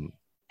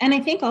 And I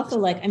think also,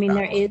 like, I mean,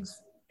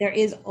 there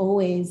is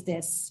always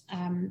this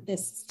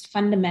this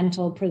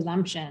fundamental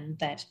presumption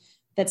that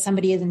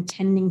somebody is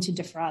intending to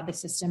defraud the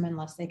system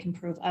unless they can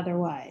prove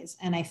otherwise.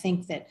 And I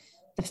think that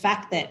the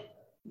fact that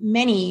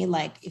many,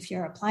 like, if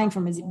you're applying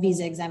from a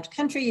visa exempt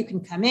country, you can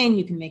come in,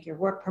 you can make your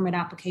work permit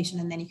application,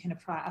 and then you can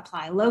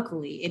apply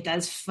locally. It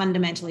does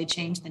fundamentally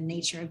change the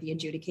nature of the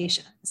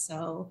adjudication.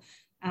 So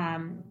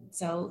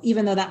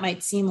even though that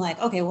might seem like,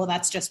 okay, well,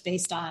 that's just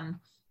based on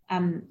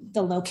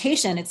the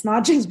location, it's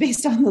not just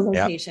based on the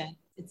location. Yep.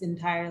 It's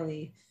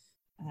entirely,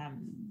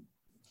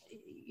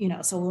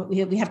 so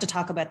we have to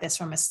talk about this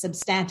from a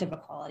substantive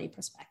equality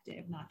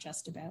perspective, not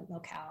just about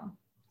locale.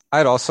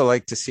 I'd also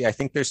like to see, I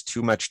think there's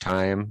too much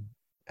time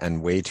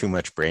and way too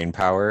much brain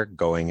power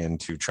going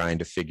into trying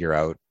to figure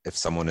out if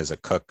someone is a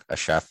cook, a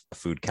chef, a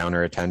food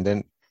counter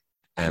attendant,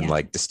 and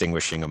like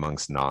distinguishing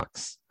amongst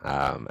NOCs.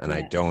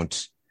 I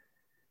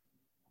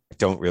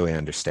don't really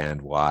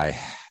understand why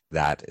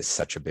that is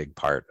such a big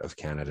part of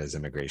Canada's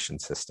immigration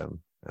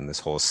system and this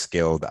whole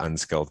skilled,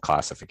 unskilled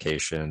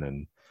classification.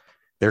 And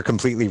they're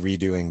completely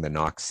redoing the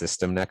NOC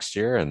system next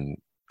year. And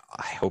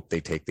I hope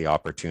they take the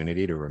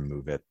opportunity to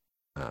remove it.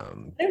 I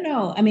don't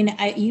know. I mean,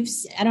 I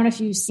don't know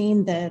if you've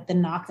seen the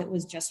NOC that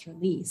was just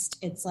released.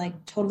 It's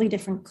like totally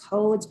different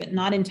codes, but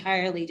not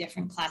entirely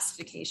different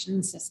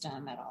classification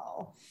system at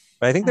all.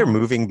 But I think they're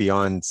moving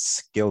beyond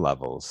skill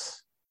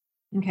levels.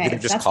 Okay. They're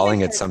just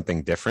calling it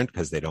something different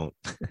because they don't,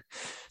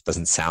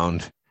 doesn't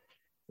sound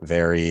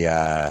very,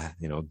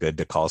 good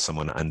to call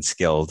someone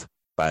unskilled,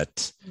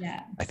 but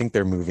I think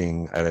they're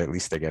moving, at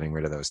least they're getting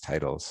rid of those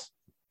titles.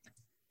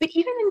 But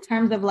even in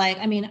terms of, like,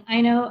 I mean, I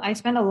know I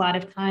spend a lot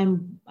of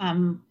time,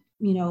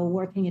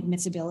 working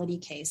admissibility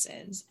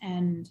cases,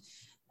 and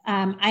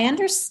I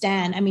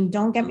understand. I mean,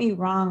 don't get me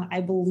wrong.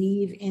 I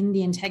believe in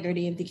the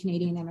integrity of the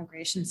Canadian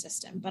immigration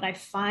system, but I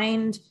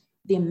find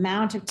the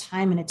amount of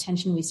time and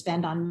attention we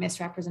spend on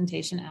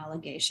misrepresentation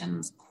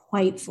allegations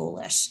quite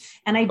foolish.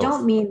 And I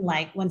don't mean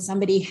like when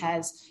somebody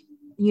has,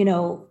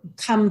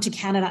 come to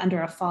Canada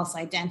under a false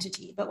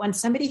identity, but when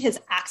somebody has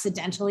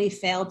accidentally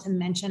failed to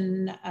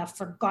mention a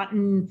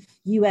forgotten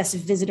US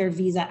visitor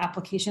visa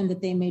application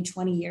that they made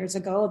 20 years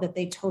ago that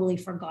they totally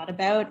forgot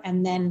about.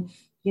 And then,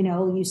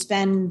 you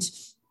spend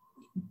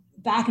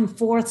back and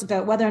forth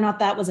about whether or not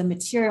that was a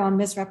material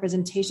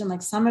misrepresentation.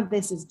 Like, some of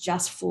this is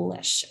just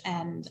foolish.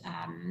 And,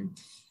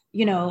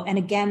 and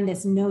again,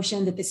 this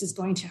notion that this is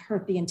going to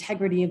hurt the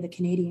integrity of the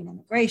Canadian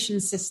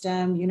immigration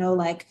system,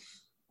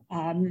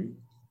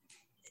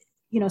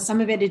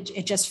 some of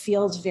it just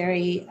feels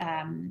very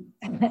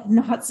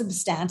not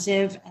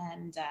substantive.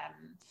 And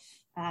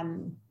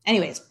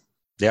anyways.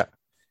 Yeah.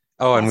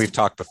 Oh, and we've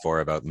talked before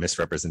about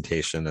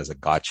misrepresentation as a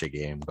gotcha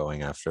game,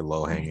 going after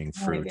low-hanging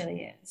fruit. It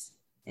really is.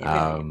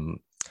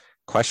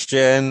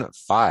 Question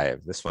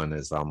 5. This one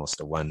is almost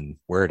a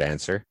one-word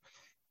answer.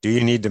 Do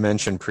you need to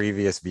mention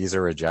previous visa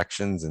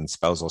rejections and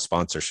spousal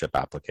sponsorship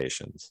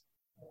applications?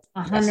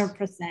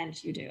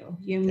 100% you do.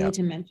 You need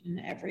to mention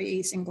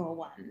every single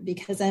one,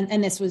 because,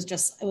 and this was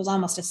it was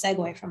almost a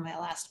segue from my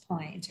last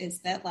point,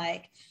 is that,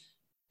 like,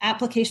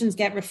 applications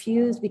get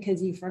refused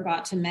because you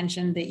forgot to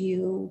mention that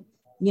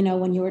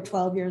when you were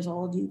 12 years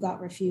old, you got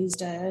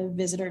refused a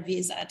visitor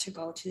visa to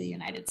go to the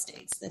United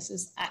States. This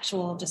is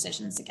actual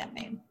decisions that get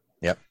made.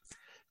 Yep.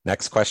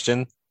 Next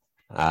question.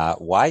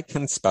 Why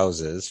can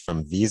spouses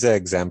from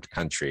visa-exempt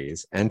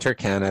countries enter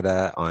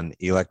Canada on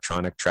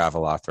electronic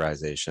travel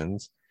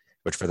authorizations,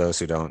 which, for those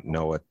who don't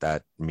know what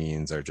that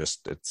means,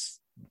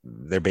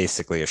 they're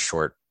basically a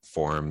short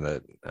form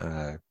that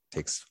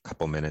takes a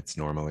couple minutes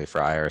normally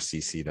for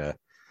IRCC to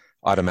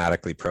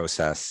automatically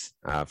process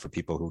for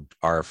people who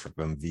are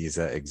from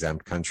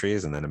visa-exempt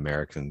countries, and then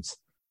Americans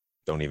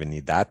don't even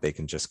need that. They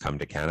can just come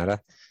to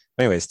Canada.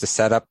 Anyways, to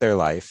set up their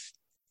life,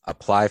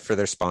 apply for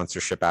their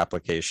sponsorship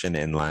application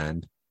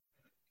inland,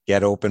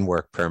 get open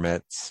work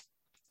permits,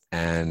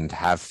 and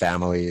have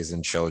families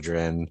and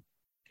children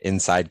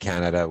inside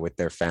Canada with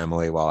their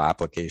family while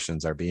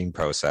applications are being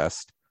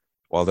processed,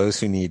 while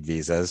those who need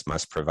visas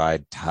must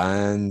provide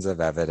tons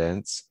of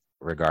evidence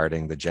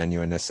regarding the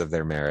genuineness of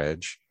their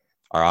marriage,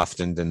 are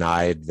often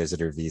denied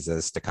visitor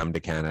visas to come to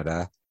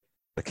Canada.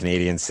 The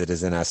Canadian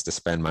citizen has to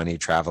spend money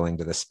traveling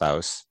to the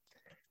spouse.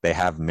 They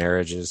have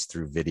marriages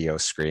through video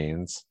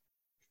screens.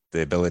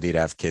 The ability to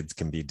have kids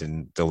can be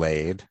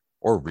delayed,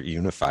 or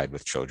reunified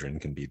with children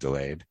can be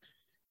delayed,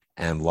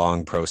 and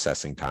long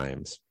processing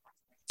times.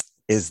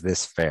 Is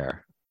this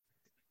fair?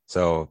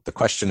 So the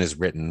question is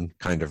written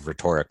kind of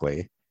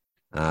rhetorically,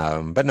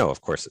 but no,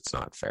 of course it's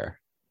not fair.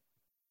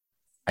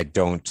 I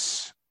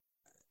don't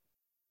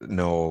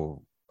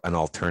know an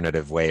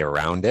alternative way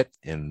around it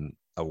in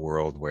a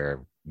world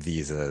where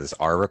visas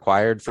are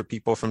required for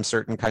people from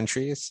certain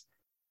countries.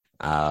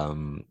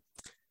 But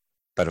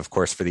of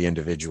course, for the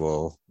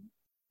individual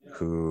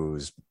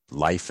whose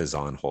life is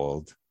on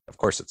hold, of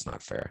course it's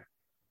not fair.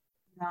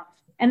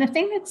 And the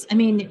thing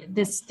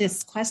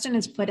this question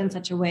is put in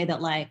such a way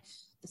that, like,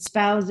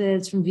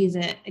 spouses from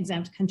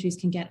visa-exempt countries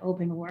can get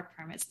open work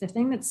permits. The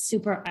thing that's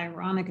super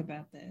ironic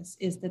about this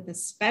is that the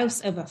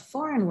spouse of a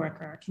foreign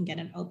worker can get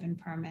an open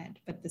permit,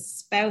 but the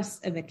spouse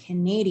of a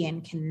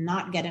Canadian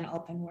cannot get an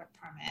open work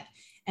permit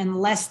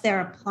unless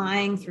they're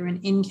applying through an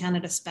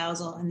in-Canada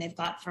spousal and they've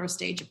got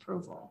first-stage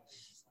approval.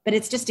 But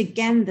it's just,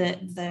 again,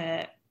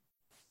 the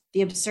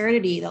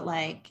absurdity that,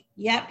 like,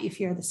 yep, if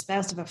you're the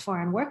spouse of a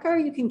foreign worker,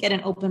 you can get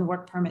an open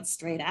work permit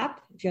straight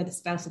up. If you're the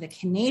spouse of a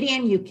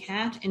Canadian, you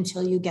can't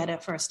until you get a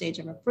first stage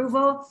of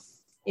approval.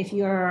 If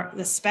you're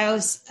the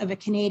spouse of a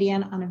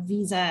Canadian on a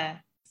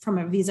visa from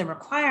a visa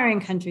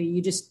requiring country,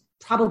 you just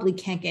probably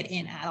can't get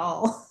in at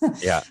all.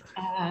 Yeah.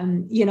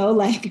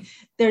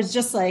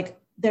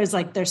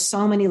 There's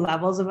so many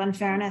levels of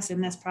unfairness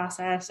in this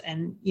process.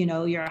 And, you're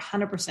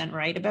 100%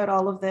 right about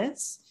all of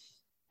this.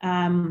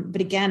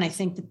 But again, I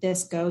think that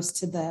this goes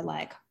to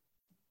the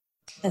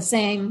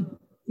same,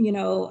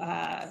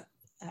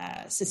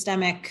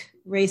 systemic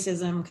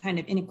racism kind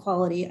of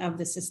inequality of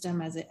the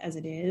system as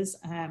it is.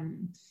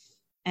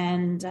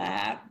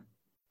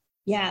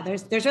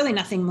 There's really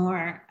nothing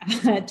more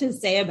to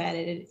say about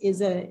it.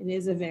 It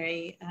is a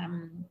very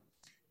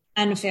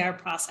unfair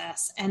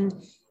process. And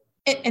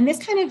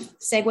this kind of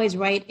segues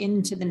right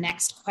into the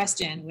next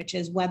question, which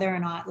is whether or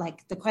not,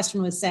 the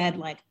question was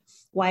said,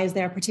 why is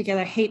there a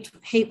particular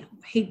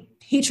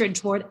hatred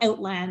toward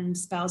outland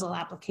spousal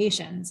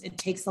applications? It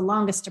takes the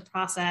longest to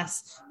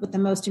process with the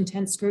most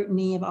intense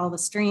scrutiny of all the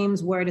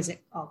streams. Where does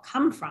it all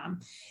come from?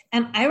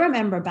 And I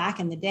remember back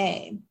in the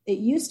day, it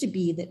used to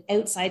be that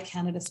outside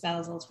Canada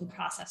spousals would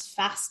process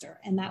faster.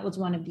 And that was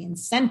one of the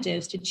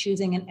incentives to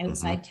choosing an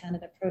outside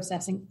Canada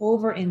processing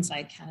over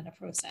inside Canada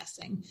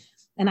processing.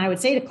 And I would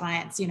say to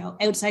clients,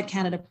 outside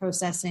Canada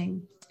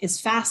processing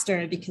is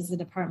faster because the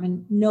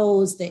department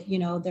knows that,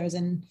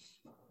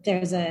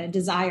 there's a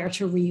desire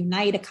to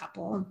reunite a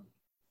couple.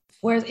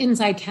 Whereas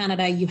inside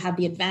Canada, you have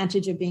the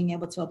advantage of being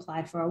able to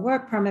apply for a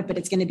work permit, but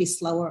it's going to be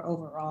slower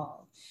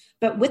overall.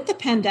 But with the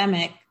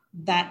pandemic,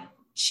 that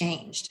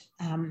changed.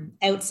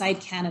 Outside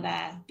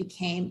Canada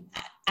became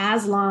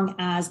as long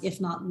as, if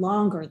not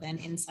longer than,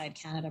 inside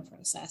Canada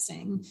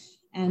processing.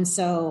 And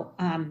so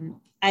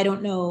I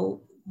don't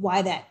know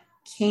why that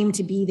came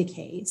to be the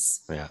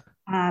case. Yeah.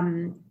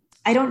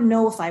 I don't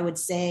know if I would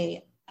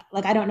say,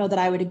 I don't know that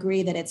I would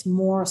agree that it's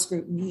more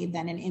scrutiny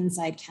than in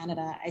inside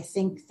Canada. I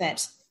think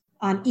that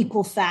on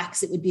equal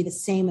facts, it would be the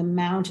same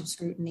amount of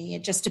scrutiny.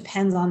 It just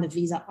depends on the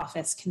visa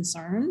office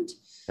concerned.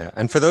 Yeah.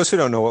 And for those who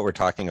don't know what we're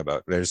talking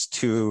about, there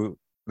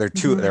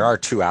are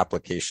two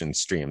application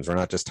streams. We're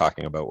not just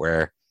talking about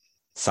where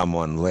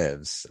someone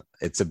lives.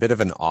 It's a bit of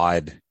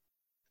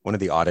one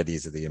of the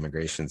oddities of the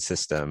immigration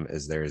system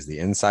is there is the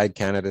inside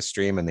Canada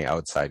stream and the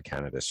outside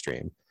Canada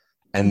stream.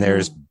 And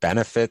there's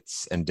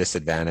benefits and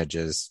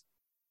disadvantages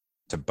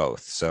to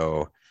both.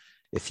 So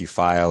if you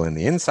file in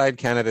the inside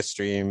Canada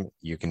stream,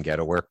 you can get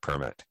a work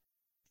permit.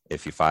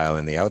 If you file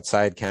in the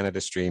outside Canada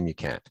stream, you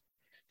can't.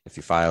 If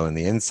you file in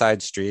the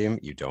inside stream,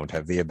 you don't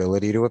have the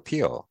ability to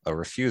appeal a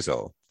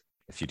refusal.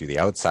 If you do the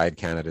outside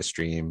Canada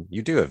stream,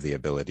 you do have the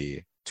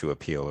ability to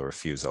appeal a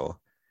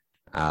refusal.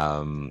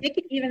 Make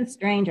it even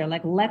stranger.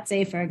 Let's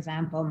say, for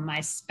example,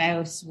 my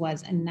spouse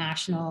was a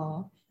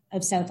national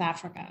of South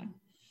Africa.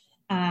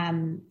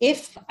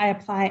 If I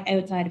apply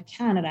outside of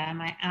Canada,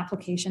 my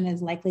application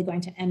is likely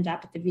going to end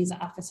up at the visa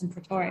office in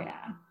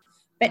Pretoria.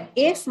 But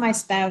if my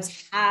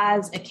spouse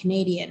has a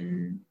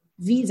Canadian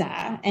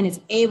visa and is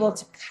able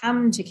to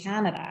come to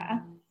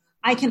Canada,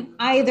 I can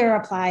either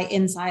apply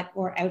inside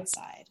or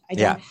outside. I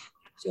don't have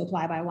to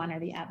apply by one or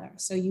the other.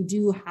 So you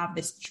do have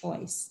this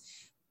choice.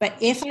 But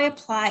if I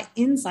apply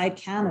inside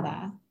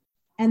Canada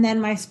and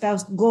then my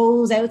spouse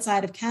goes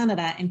outside of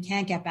Canada and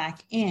can't get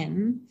back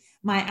in,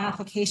 my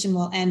application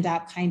will end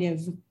up kind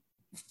of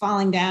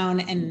falling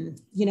down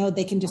and,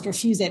 they can just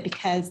refuse it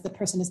because the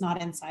person is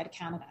not inside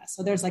Canada.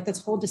 So there's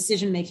this whole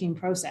decision-making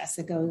process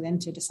that goes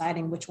into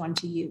deciding which one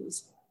to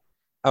use.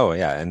 Oh,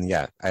 yeah. And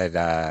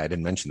I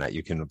didn't mention that.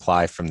 You can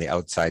apply from the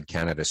outside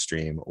Canada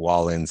stream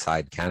while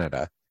inside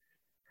Canada.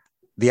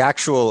 The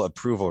actual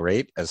approval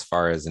rate, as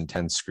far as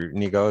intense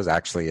scrutiny goes,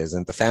 actually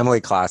isn't. The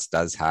family class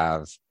does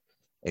have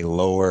a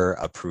lower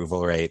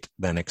approval rate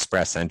than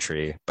express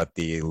entry, but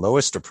the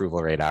lowest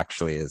approval rate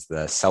actually is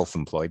the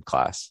self-employed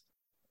class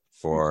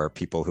for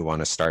people who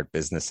want to start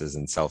businesses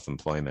in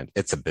self-employment.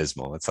 It's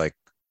abysmal. It's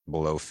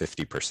below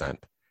 50%.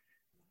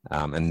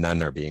 And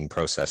none are being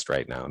processed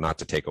right now, not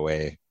to take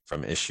away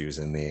from issues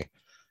in the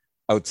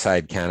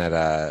outside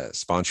Canada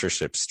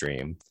sponsorship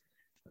stream.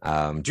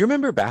 Do you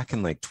remember back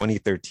in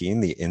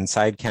 2013, the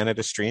inside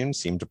Canada stream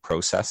seemed to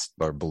process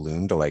or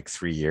balloon to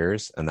 3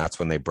 years. And that's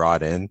when they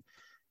brought in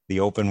the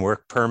open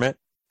work permit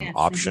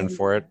option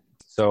for it.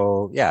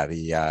 So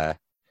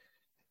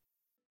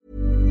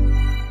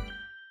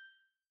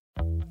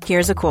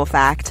Here's a cool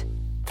fact.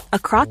 A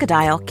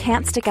crocodile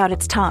can't stick out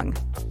its tongue.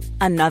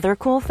 Another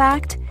cool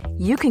fact,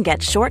 you can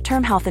get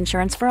short-term health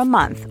insurance for a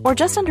month or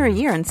just under a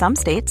year in some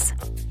states.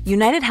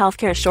 United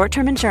Healthcare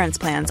short-term insurance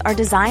plans are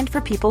designed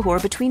for people who are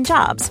between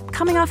jobs,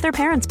 coming off their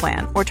parents'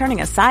 plan, or turning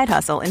a side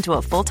hustle into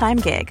a full-time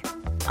gig.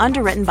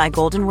 Underwritten by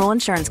Golden Rule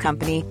Insurance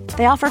Company,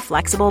 they offer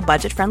flexible,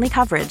 budget-friendly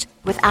coverage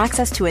with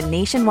access to a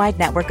nationwide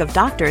network of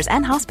doctors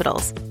and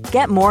hospitals.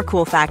 Get more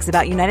cool facts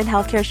about United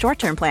Healthcare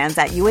short-term plans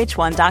at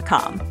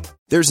uh1.com.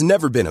 There's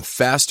never been a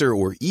faster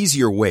or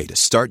easier way to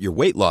start your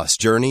weight loss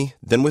journey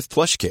than with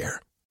PlushCare.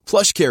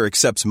 PlushCare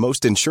accepts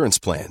most insurance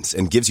plans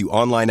and gives you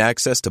online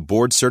access to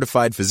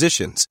board-certified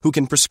physicians who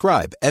can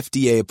prescribe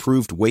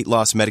FDA-approved weight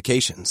loss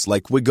medications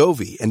like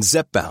Wegovy and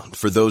Zepbound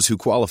for those who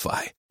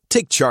qualify.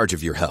 Take charge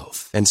of your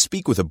health and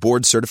speak with a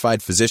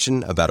board-certified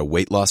physician about a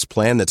weight loss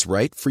plan that's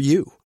right for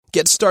you.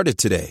 Get started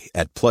today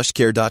at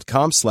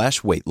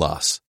plushcare.com/weight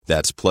loss.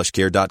 That's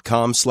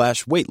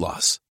plushcare.com/weight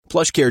loss.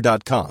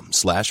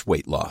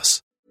 plushcare.com/weight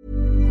loss.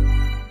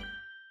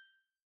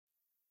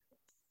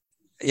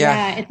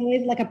 Yeah, it's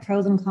always like a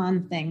pros and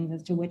cons thing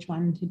as to which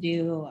one to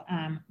do.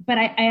 But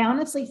I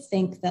honestly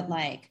think that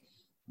like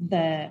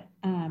the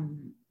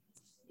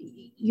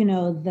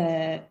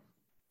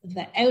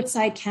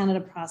outside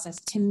Canada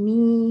process, to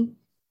me,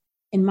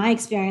 in my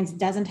experience,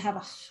 doesn't have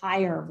a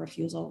higher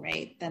refusal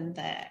rate than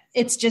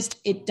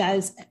it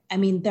does. I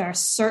mean, there are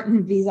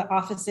certain visa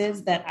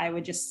offices that I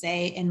would just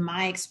say, in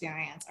my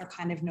experience, are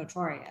kind of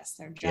notorious.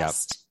 They're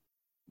just,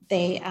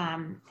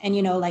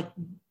 like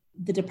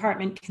the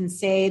department can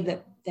say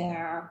that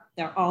they're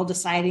all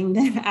deciding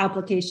their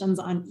applications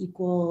on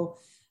equal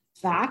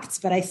facts.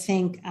 But I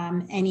think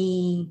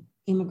any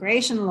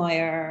immigration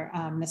lawyer,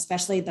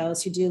 especially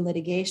those who do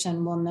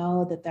litigation, will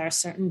know that there are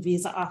certain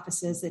visa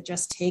offices that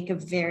just take a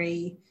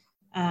very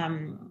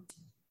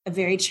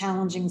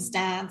challenging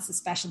stance,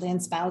 especially in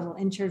spousal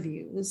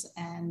interviews.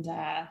 And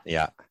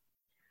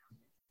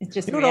it's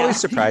just, what always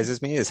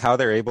surprises me is how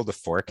they're able to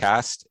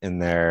forecast in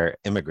their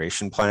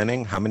immigration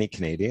planning how many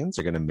Canadians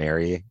are going to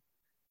marry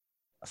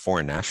a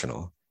foreign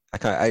national.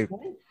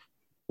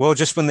 Well,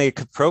 just when they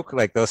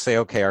they'll say,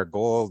 okay, our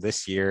goal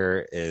this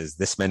year is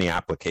this many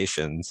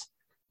applications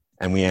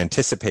and we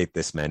anticipate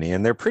this many,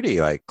 and they're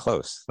pretty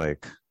close. I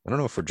don't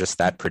know if we're just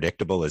that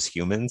predictable as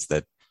humans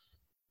that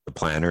the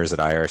planners at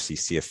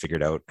IRCC have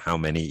figured out how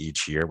many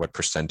each year, what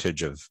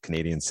percentage of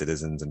Canadian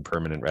citizens and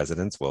permanent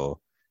residents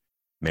will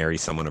marry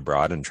someone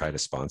abroad and try to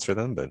sponsor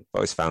them. But I've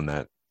always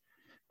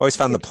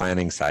found the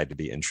planning side to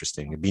be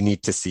interesting. It'd be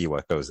neat to see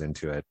what goes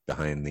into it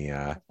behind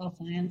the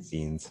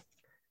scenes.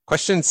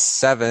 Question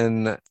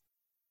 7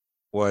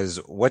 was,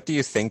 what do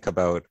you think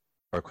about,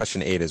 or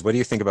question 8 is, what do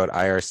you think about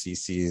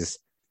IRCC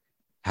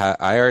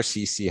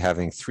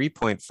having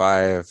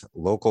 3.5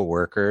 local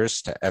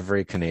workers to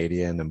every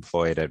Canadian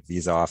employed at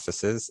visa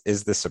offices?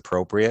 Is this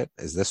appropriate?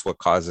 Is this what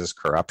causes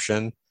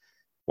corruption?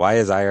 Why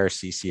is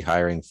IRCC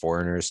hiring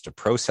foreigners to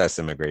process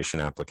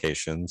immigration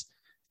applications?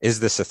 Is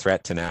this a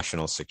threat to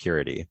national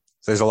security?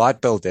 So there's a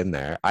lot built in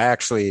there. I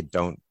actually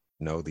don't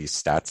know these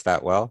stats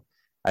that well.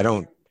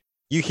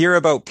 You hear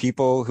about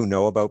people who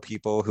know about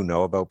people who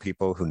know about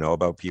people who know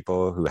about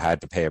people who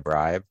had to pay a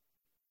bribe.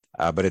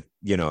 But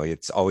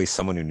it's always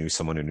someone who knew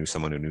someone who knew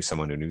someone who knew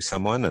someone who knew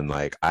someone. And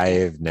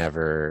I've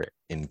never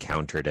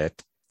encountered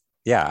it.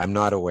 Yeah, I'm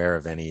not aware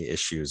of any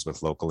issues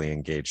with locally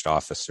engaged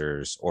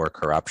officers or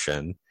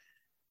corruption.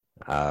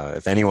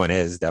 If anyone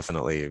is,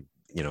 definitely,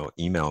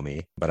 email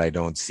me, but I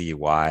don't see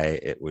why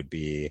it would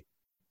be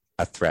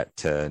a threat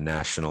to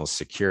national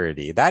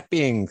security. That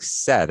being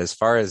said, as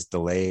far as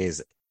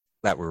delays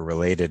that were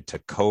related to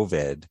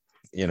COVID,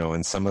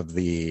 in some of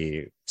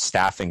the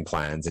staffing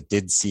plans, it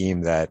did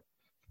seem that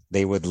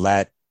they would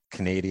let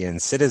Canadian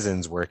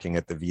citizens working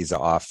at the visa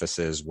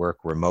offices work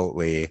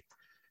remotely.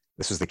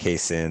 This was the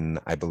case in,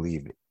 I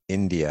believe,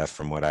 India,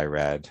 from what I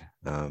read,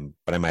 but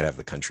I might have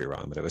the country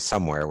wrong, but it was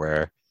somewhere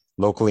where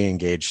locally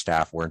engaged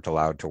staff weren't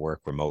allowed to work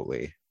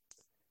remotely,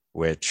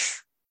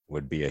 which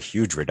would be a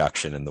huge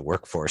reduction in the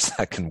workforce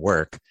that can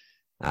work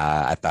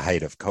at the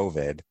height of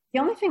COVID. The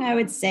only thing I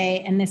would say,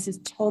 and this is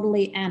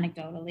totally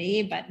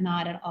anecdotally, but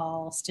not at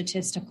all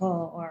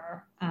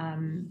statistical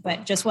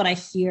but just what I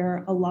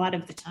hear a lot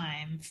of the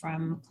time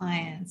from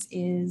clients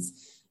is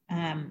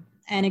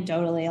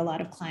anecdotally, a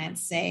lot of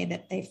clients say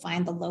that they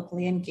find the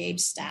locally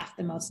engaged staff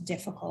the most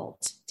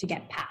difficult to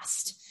get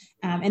past.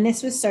 And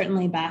this was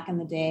certainly back in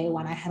the day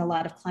when I had a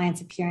lot of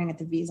clients appearing at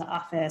the visa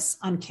office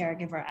on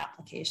caregiver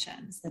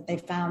applications, that they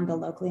found the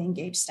locally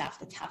engaged staff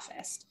the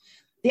toughest.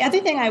 The other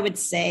thing I would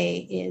say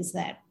is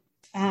that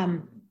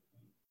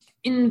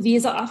in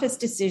visa office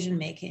decision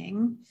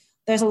making,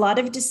 there's a lot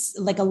of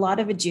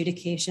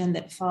adjudication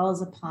that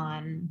falls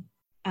upon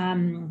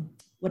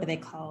what are they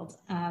called?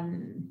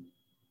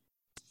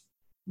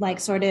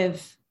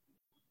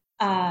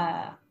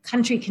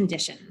 Country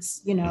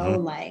conditions,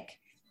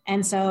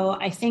 and so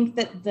I think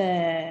that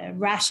the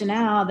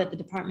rationale that the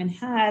department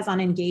has on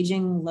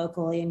engaging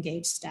locally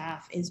engaged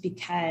staff is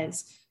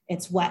because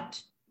it's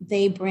what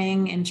they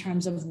bring in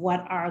terms of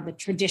what are the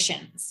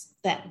traditions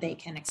that they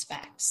can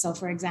expect. So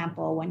for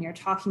example, when you're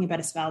talking about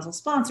a spousal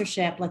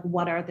sponsorship,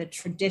 what are the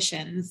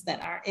traditions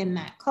that are in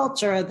that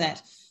culture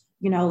that,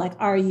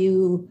 are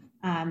you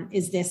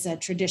Is this a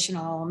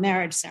traditional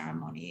marriage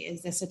ceremony?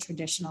 Is this a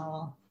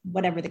traditional,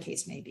 whatever the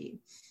case may be?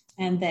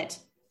 And that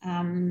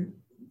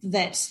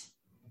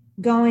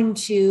going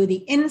to the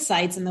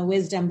insights and the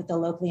wisdom that the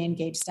locally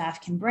engaged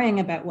staff can bring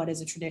about what is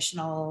a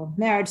traditional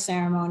marriage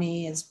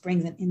ceremony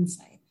brings an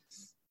insight.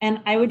 And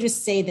I would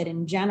just say that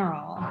in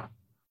general,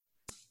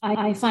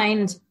 I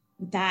find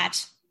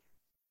that,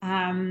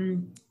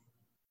 I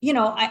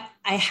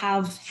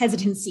have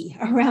hesitancy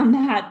around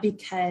that,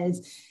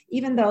 because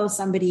even though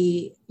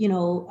somebody,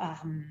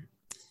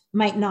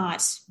 might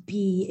not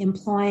be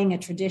employing a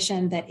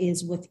tradition that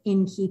is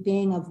within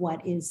keeping of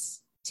what is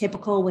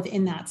typical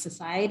within that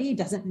society,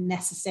 doesn't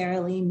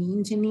necessarily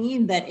mean to me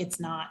that it's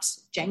not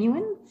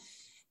genuine.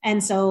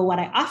 And so what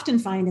I often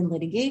find in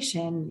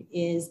litigation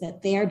is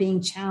that they're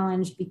being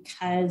challenged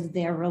because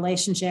their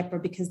relationship or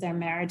because their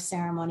marriage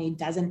ceremony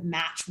doesn't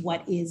match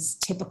what is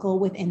typical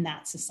within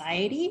that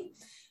society.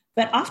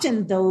 But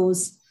often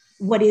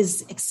what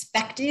is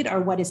expected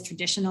or what is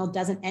traditional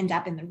doesn't end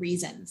up in the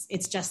reasons.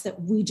 It's just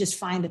that we just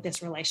find that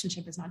this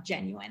relationship is not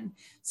genuine.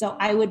 So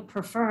I would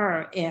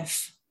prefer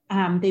if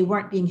they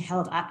weren't being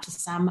held up to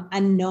some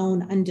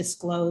unknown,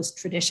 undisclosed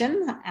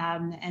tradition.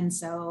 And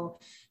so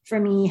for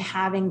me,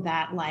 having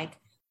that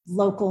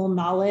local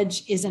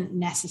knowledge isn't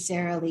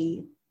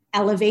necessarily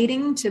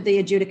elevating to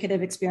the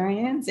adjudicative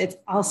experience. It's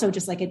also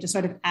just it just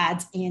sort of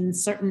adds in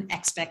certain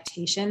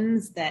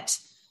expectations that,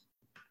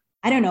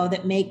 I don't know,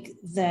 that make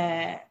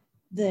the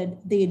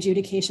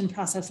adjudication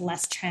process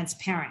less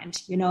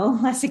transparent,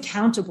 less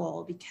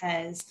accountable,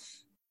 because,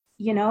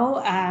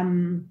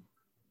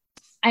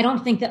 I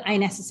don't think that I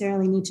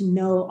necessarily need to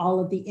know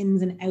all of the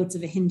ins and outs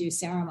of a Hindu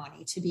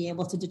ceremony to be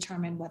able to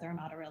determine whether or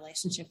not a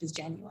relationship is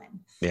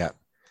genuine. Yeah.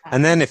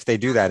 And then if they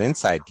do that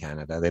inside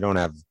Canada, they don't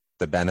have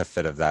the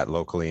benefit of that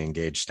locally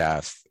engaged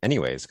staff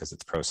anyways, because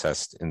it's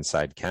processed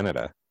inside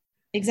Canada.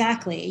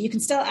 Exactly. You can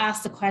still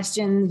ask the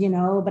question,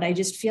 but I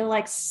just feel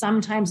like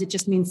sometimes it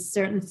just means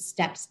certain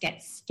steps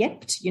get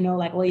skipped, you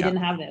didn't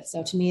have this.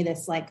 So to me,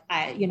 this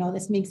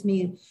this makes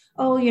me,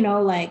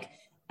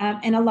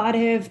 and a lot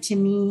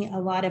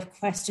of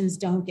questions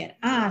don't get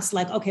asked,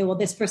 okay, well,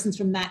 this person's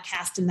from that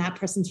caste and that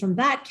person's from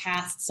that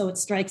caste. So it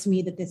strikes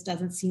me that this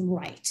doesn't seem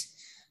right,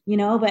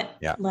 but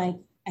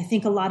I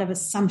think a lot of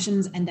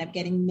assumptions end up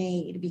getting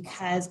made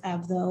because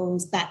of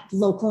that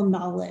local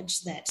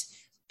knowledge that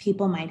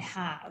people might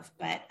have.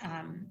 But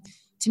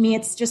to me,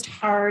 it's just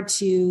hard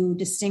to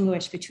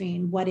distinguish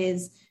between what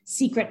is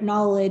secret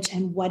knowledge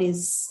and what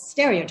is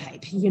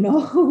stereotype,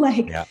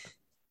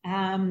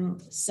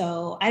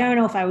 So I don't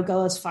know if I would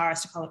go as far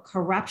as to call it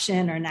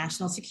corruption or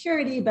national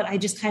security, but I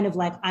just kind of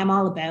I'm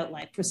all about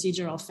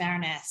procedural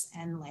fairness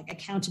and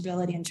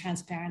accountability and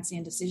transparency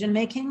and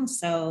decision-making.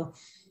 So,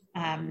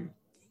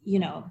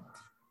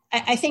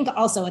 I think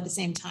also at the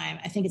same time,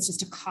 I think it's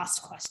just a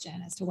cost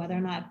question as to whether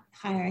or not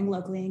hiring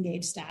locally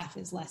engaged staff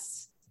is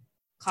less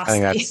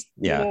costly. I think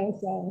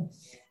that's,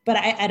 But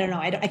I don't know.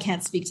 I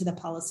can't speak to the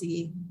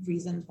policy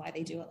reasons why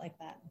they do it like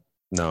that.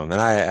 No,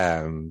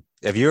 and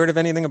have you heard of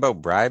anything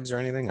about bribes or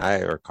anything?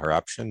 Or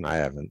corruption? I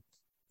haven't.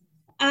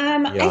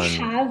 I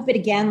have, but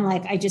again,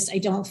 I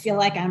don't feel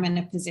like I'm in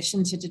a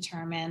position to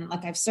determine.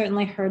 I've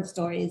certainly heard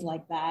stories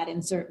like that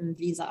in certain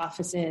visa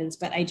offices,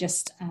 but I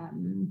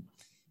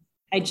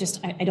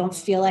don't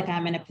feel like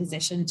I'm in a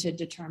position to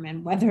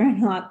determine whether or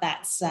not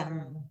that's, those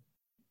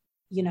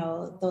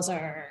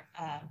are,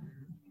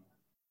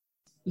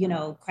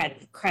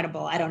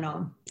 credible. I don't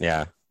know.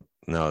 Yeah,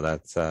 no,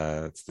 that's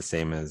it's the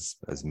same as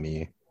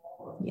me.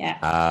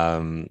 Yeah.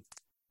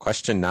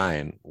 Question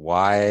 9,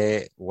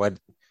 why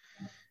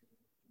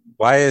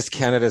is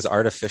Canada's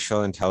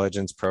artificial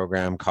intelligence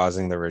program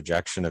causing the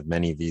rejection of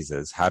many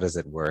visas? How does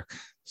it work?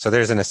 So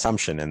there's an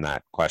assumption in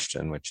that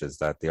question, which is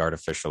that the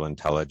artificial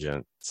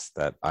intelligence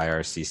that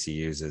IRCC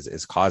uses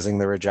is causing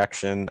the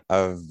rejection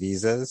of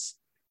visas.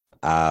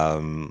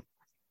 We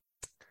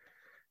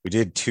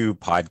did 2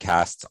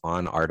 podcasts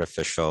on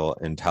artificial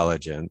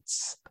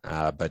intelligence,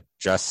 but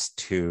just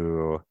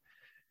to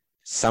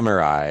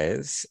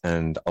summarize,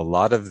 and a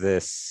lot of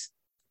this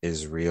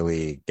is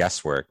really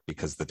guesswork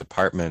because the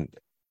department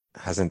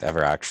hasn't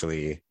ever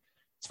actually,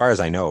 as far as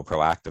I know,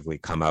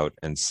 proactively come out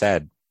and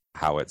said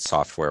how its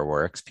software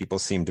works. People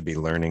seem to be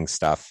learning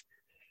stuff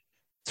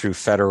through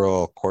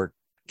federal court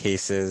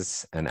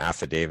cases and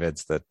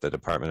affidavits that the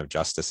Department of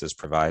Justice is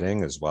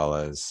providing, as well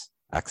as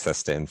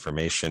Access to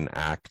Information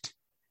Act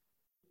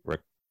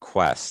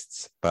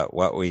requests. But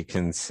what we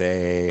can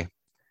say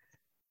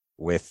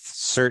with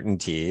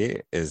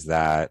certainty is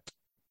that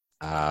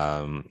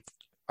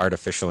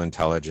artificial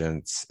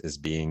intelligence is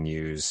being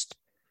used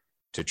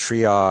to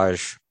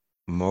triage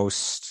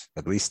most,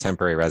 at least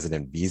temporary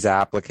resident visa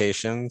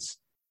applications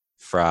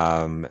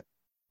from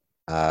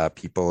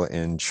people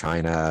in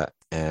China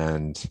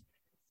and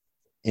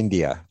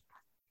India.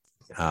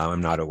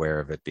 I'm not aware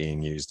of it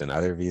being used in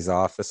other visa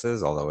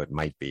offices, although it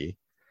might be.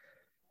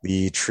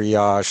 The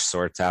triage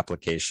sorts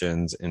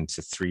applications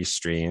into 3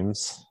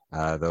 streams.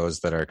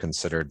 Those that are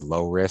considered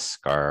low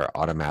risk are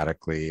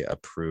automatically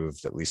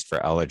approved, at least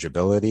for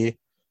eligibility.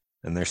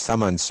 And there's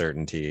some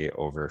uncertainty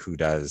over who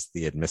does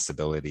the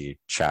admissibility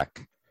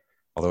check.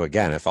 Although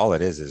again, if all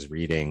it is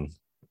reading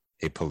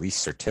a police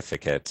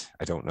certificate,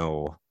 I don't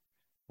know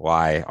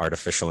why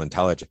artificial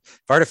intelligence,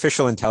 if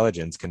artificial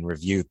intelligence can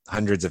review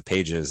hundreds of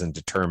pages and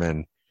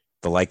determine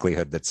the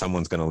likelihood that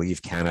someone's going to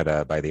leave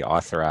Canada by the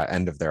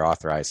end of their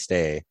authorized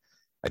stay,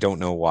 I don't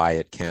know why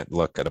it can't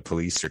look at a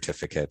police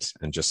certificate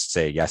and just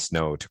say yes,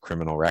 no to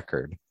criminal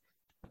record.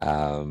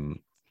 But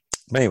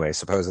anyway,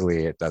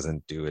 supposedly it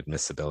doesn't do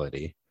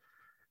admissibility.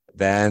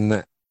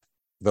 Then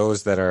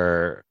those that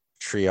are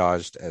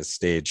triaged as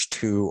stage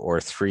 2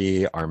 or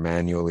 3 are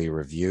manually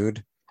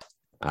reviewed.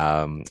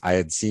 I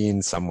had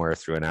seen somewhere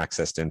through an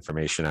Access to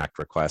Information Act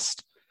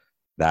request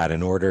that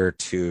in order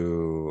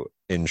to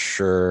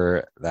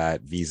ensure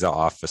that visa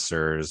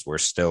officers were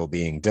still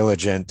being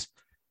diligent,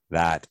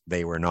 that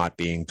they were not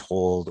being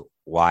told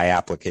why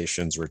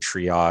applications were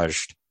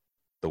triaged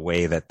the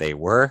way that they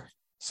were,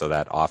 so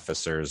that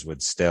officers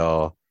would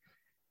still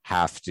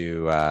have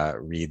to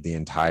read the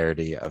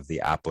entirety of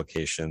the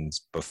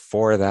applications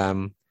before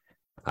them.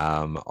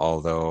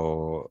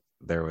 Although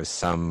there was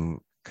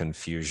some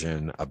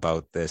confusion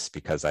about this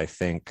because I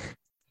think,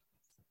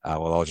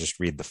 I'll just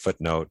read the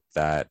footnote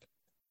that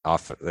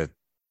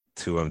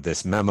to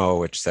this memo,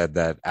 which said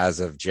that as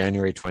of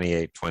January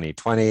 28,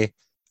 2020,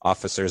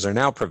 officers are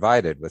now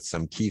provided with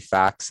some key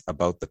facts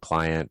about the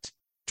client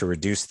to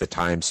reduce the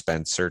time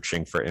spent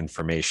searching for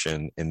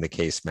information in the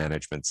case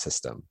management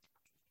system.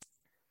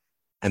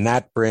 And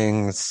that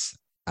brings,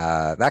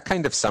 that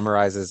kind of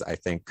summarizes, I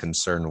think,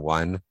 concern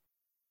 1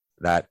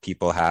 that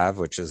people have,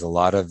 which is a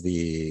lot of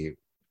the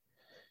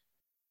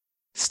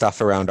stuff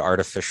around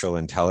artificial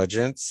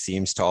intelligence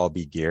seems to all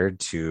be geared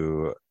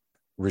to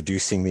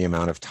reducing the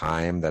amount of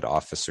time that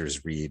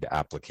officers read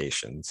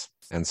applications.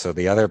 And so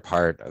the other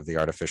part of the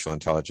artificial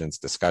intelligence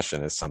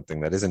discussion is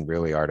something that isn't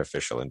really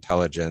artificial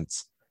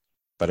intelligence,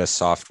 but a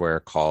software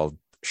called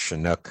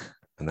Chinook,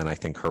 and then I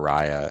think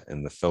Haraya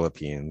in the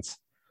Philippines.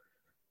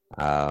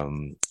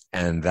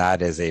 And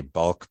that is a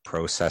bulk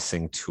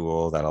processing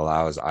tool that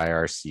allows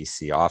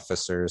IRCC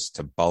officers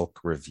to bulk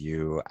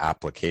review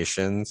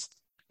applications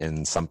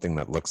in something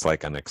that looks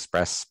like an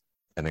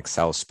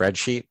Excel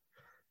spreadsheet,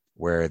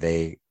 where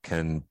they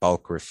can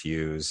bulk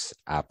refuse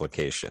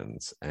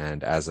applications.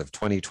 And as of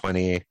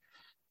 2020,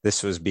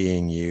 this was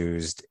being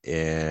used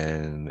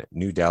in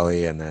New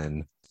Delhi, and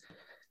then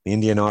the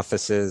Indian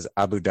offices,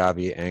 Abu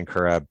Dhabi,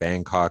 Ankara,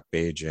 Bangkok,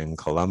 Beijing,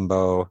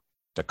 Colombo,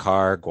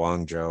 Dakar,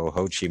 Guangzhou,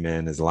 Ho Chi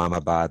Minh,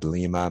 Islamabad,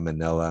 Lima,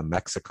 Manila,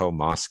 Mexico,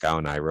 Moscow,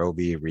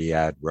 Nairobi,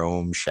 Riyadh,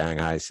 Rome,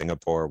 Shanghai,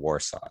 Singapore,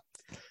 Warsaw,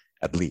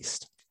 at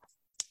least.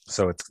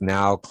 So it's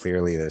now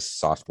clearly this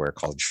software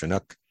called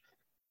Chinook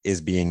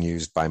is being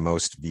used by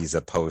most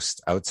visa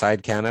posts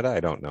outside Canada. I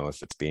don't know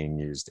if it's being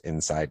used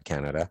inside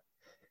Canada.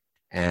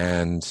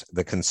 And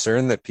the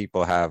concern that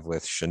people have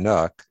with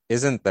Chinook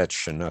isn't that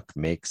Chinook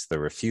makes the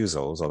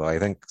refusals, although I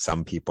think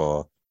some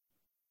people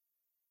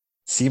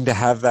seem to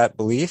have that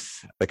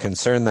belief. The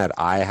concern that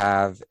I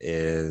have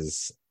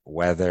is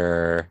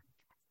whether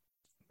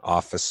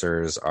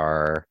officers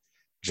are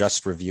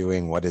just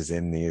reviewing what is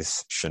in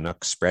these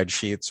Chinook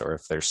spreadsheets, or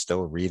if they're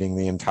still reading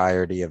the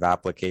entirety of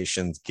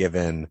applications,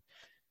 given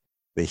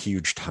the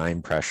huge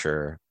time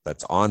pressure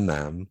that's on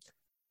them.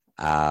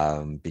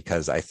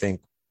 Because I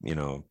think,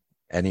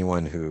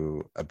 anyone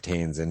who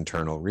obtains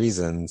internal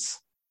reasons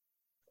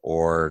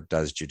or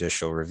does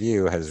judicial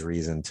review has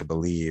reason to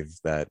believe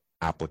that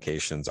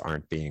applications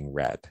aren't being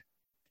read.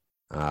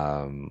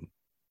 I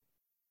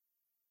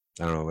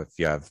don't know if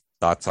you have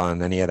thoughts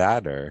on any of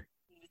that, or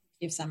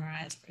you've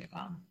summarized pretty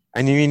well.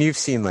 I mean, you've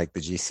seen like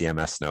the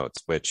GCMS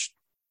notes, which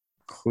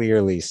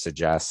clearly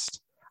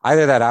suggest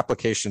either that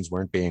applications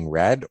weren't being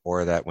read,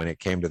 or that when it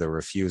came to the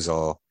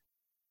refusal,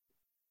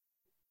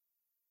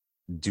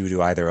 due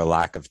to either a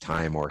lack of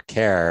time or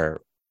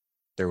care,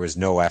 there was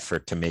no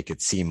effort to make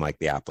it seem like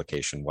the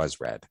application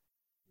was read.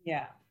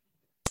 Yeah.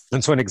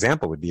 And so an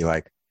example would be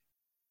like,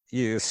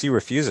 you see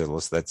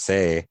refusals that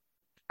say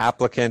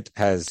applicant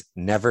has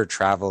never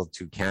traveled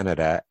to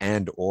Canada,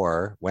 and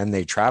or when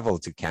they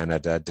traveled to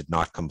Canada did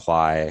not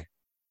comply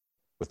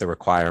with the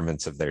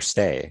requirements of their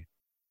stay.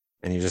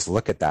 And you just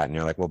look at that and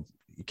you're like, well,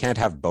 you can't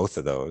have both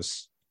of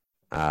those.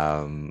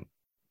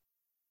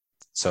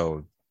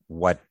 So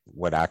what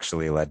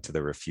actually led to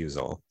the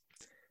refusal?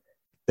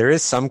 There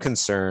is some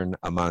concern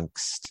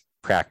amongst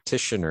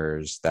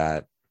practitioners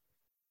that,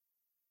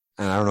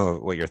 and I don't know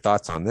what your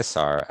thoughts on this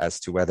are, as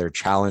to whether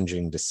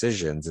challenging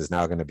decisions is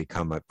now going to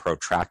become a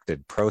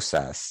protracted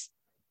process,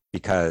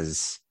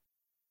 because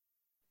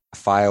a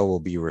file will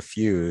be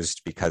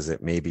refused because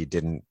it maybe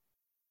didn't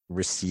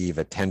receive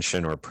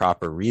attention or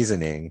proper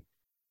reasoning,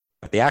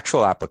 but the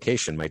actual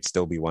application might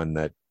still be one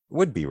that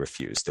would be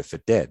refused if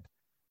it did.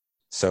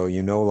 So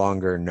you no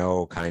longer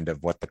know kind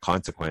of what the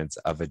consequence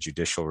of a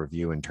judicial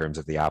review in terms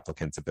of the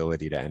applicant's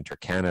ability to enter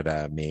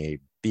Canada may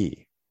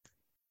be.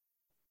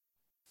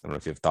 I don't know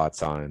if you have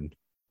thoughts on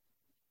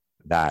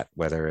that,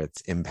 whether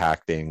it's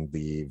impacting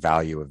the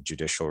value of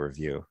judicial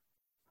review.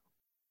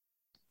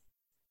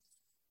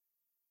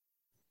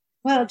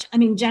 Well, I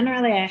mean,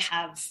 generally, I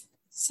have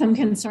some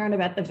concern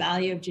about the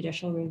value of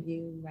judicial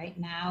review right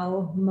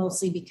now,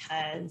 mostly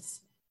because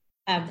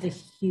of the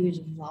huge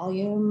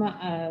volume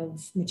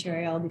of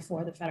material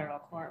before the federal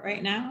court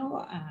right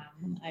now.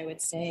 I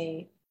would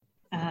say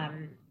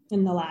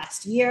in the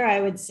last year, I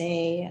would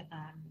say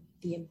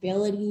the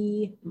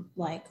ability,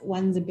 like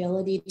one's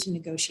ability to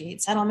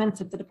negotiate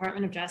settlements at the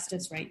Department of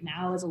Justice right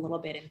now is a little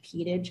bit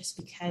impeded just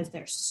because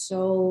they're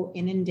so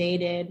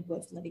inundated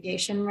with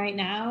litigation right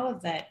now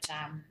that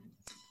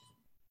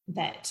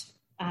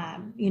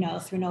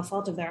through no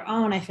fault of their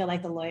own, I feel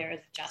like the lawyers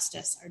of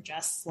justice are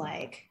just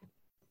like,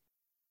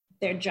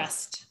 they're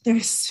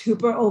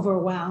super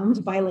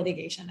overwhelmed by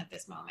litigation at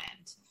this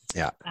moment.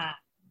 Yeah.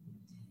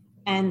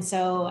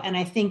 And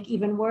I think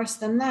even worse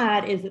than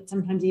that is that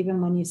sometimes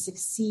even when you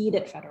succeed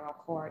at federal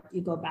court,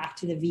 you go back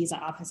to the visa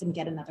office and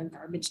get another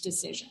garbage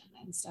decision.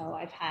 And so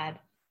I've had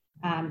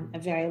a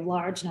very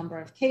large number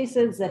of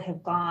cases that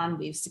have gone,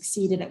 we've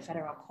succeeded at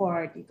federal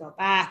court, you go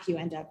back, you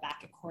end up back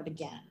at court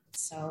again.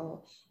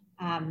 So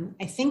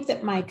I think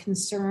that my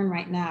concern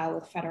right now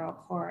with federal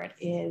court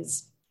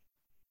is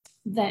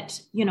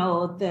that,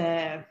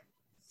 there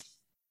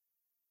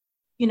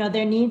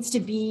needs to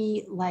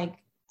be like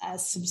a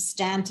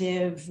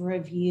substantive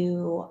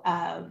review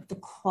of the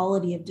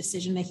quality of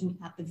decision-making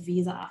at the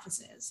visa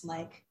offices.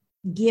 Like,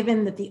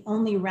 given that the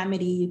only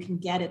remedy you can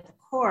get at the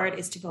court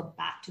is to go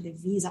back to the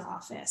visa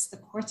office, the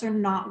courts are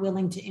not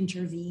willing to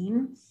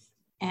intervene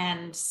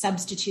and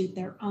substitute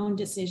their own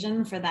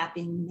decision for that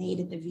being made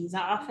at the visa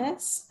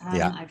office.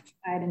 I've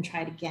tried and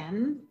tried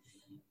again.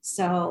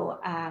 So,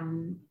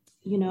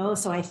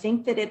 so I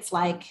think that it's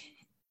like,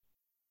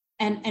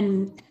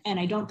 and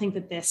I don't think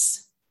that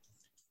this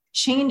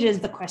changes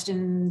the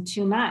question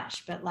too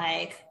much, but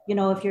like,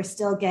 if you're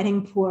still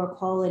getting poor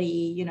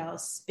quality,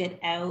 spit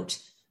out,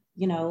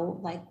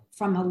 like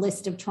from a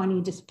list of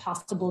 20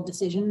 possible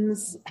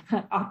decisions,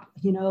 that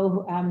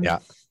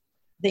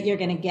you're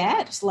going to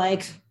get,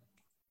 like,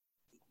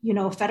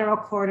 federal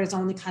court is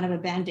only kind of a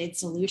Band-Aid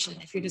solution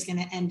if you're just going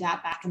to end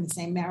up back in the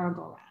same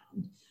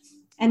merry-go-round.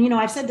 And,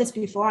 I've said this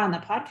before on the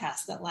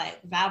podcast that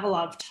like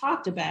Vavilov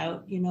talked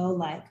about,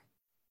 like,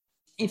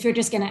 if you're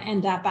just going to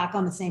end up back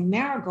on the same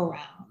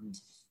merry-go-round,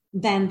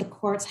 then the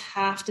courts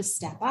have to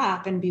step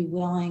up and be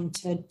willing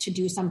to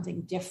do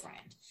something different.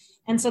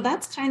 And so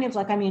that's kind of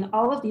like,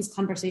 all of these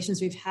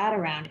conversations we've had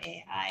around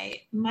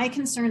AI, my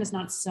concern is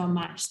not so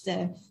much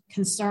the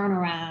concern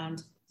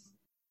around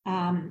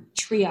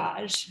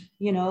triage,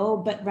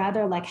 but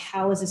rather like,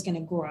 how is this going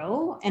to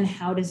grow and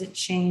how does it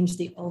change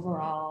the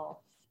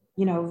overall,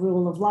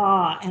 rule of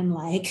law? And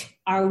like,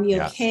 are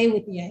we okay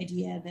with the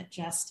idea that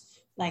just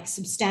like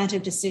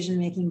substantive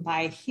decision-making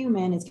by a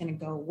human is going to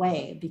go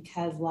away?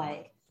 Because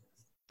like,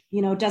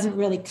 it doesn't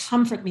really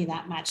comfort me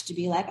that much to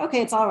be like,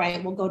 okay, it's all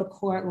right. We'll go to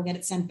court. We'll get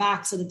it sent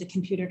back so that the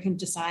computer can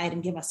decide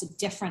and give us a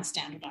different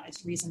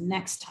standardized reason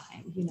next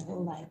time,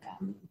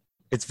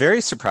 It's very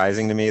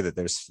surprising to me that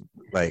there's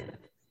like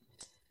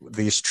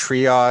these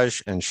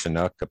triage and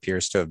Chinook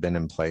appears to have been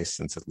in place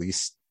since at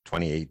least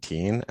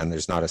 2018. And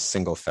there's not a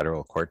single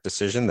federal court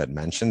decision that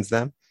mentions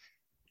them.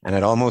 And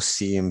it almost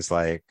seems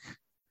like,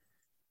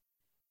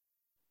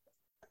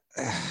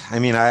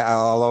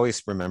 I'll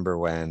always remember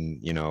when,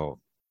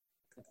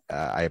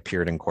 I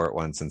appeared in court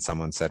once and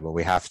someone said, well,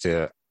 we have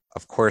to,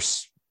 of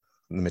course,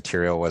 the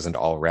material wasn't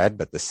all read,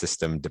 but the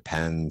system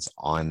depends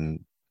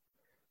on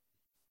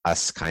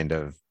us kind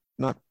of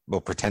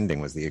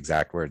pretending was the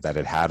exact word, that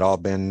it had all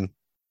been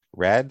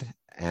read.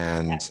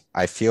 And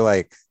I feel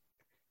like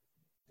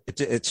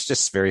it's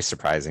just very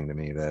surprising to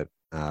me that,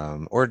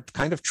 or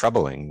kind of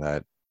troubling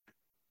that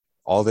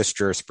all this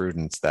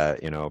jurisprudence that,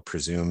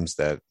 presumes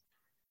that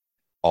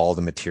all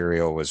the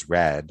material was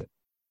read,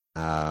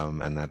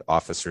 and that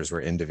officers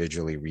were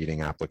individually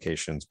reading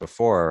applications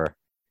before,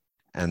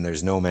 and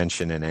there's no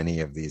mention in any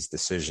of these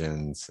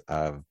decisions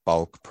of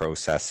bulk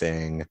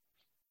processing,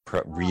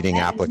 reading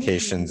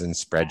applications in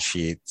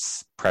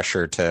spreadsheets,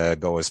 pressure to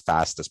go as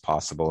fast as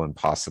possible and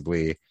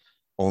possibly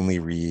only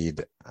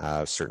read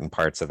certain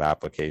parts of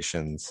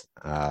applications.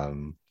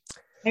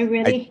 I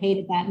really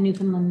hated that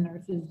Newfoundland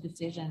nurse's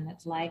decision.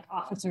 It's like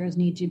officers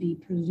need to be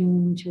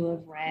presumed to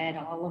have read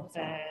all of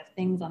the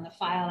things on the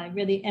file.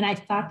 I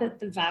thought that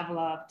the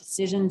Vavilov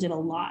decision did a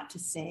lot to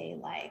say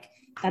like,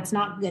 that's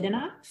not good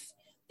enough.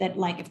 That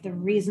like, if the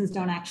reasons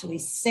don't actually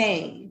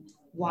say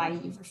why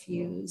you've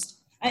refused.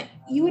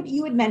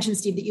 You had mentioned,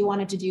 Steve, that you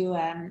wanted to do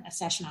a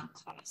session on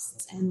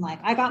costs. And like,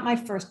 I got my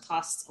first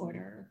costs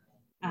order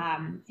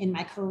in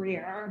my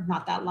career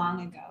not that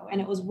long ago.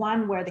 And it was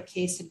one where the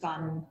case had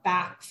gone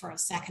back for a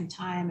second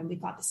time and we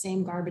got the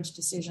same garbage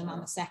decision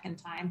on the second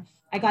time.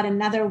 I got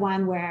another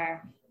one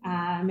where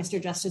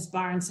Mr. Justice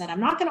Barnes said,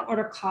 I'm not going to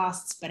order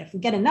costs, but if we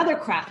get another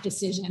crap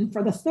decision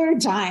for the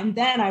third time,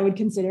 then I would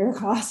consider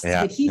costs.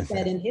 Yeah. But he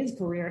said in his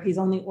career, he's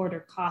only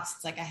ordered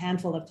costs like a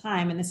handful of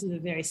time. And this is a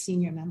very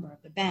senior member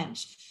of the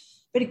bench.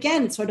 But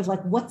again, it's sort of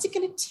like, what's it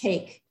going to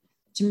take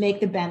to make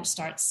the bench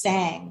start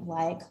saying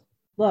like,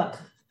 look,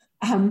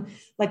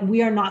 like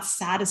we are not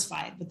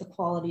satisfied with the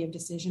quality of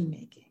decision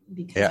making,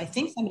 because I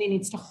think somebody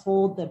needs to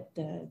hold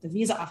the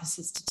visa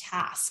offices to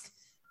task.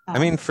 I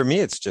mean, for me,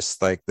 it's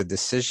just like the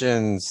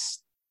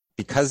decisions,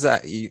 because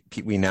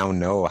we now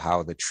know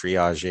how the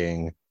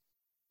triaging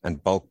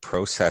and bulk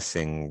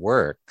processing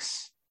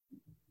works.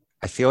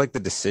 I feel like the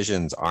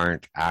decisions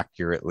aren't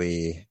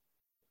accurately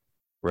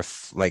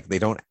like they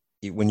don't.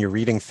 When you're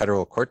reading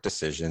federal court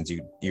decisions,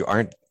 you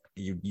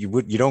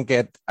don't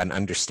get an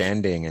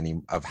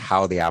understanding of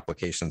how the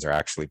applications are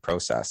actually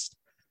processed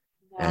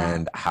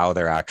and how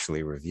they're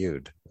actually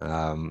reviewed.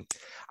 I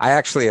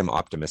actually am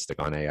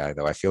optimistic on AI,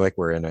 though. I feel like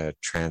we're in a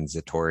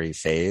transitory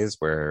phase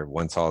where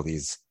once all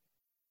these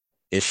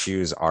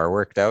issues are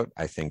worked out,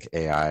 I think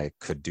AI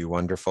could do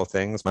wonderful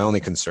things. My only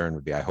concern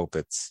would be, I hope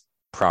it's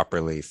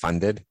properly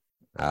funded,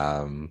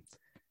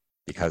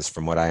 because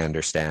from what I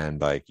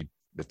understand, like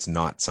it's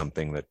not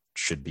something that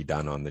should be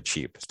done on the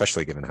cheap,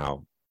 especially given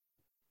how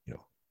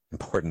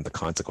important the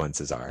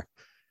consequences are.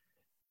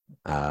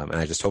 And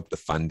I just hope the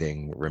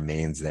funding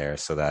remains there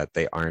so that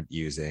they aren't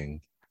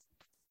using,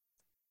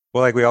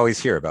 well, like we always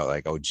hear about,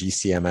 like, oh,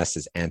 GCMS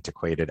is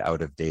antiquated,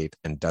 out of date,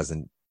 and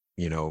doesn't,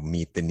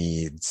 meet the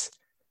needs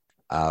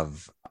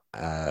of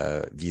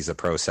visa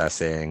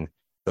processing.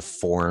 The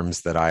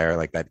forms that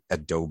like that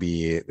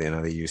Adobe,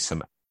 they use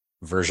some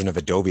version of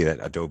Adobe that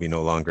Adobe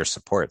no longer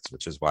supports,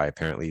 which is why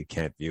apparently you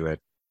can't view it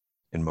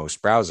in most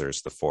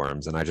browsers, the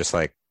forms. And I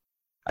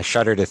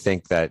shudder to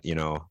think that,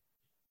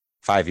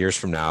 5 years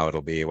from now,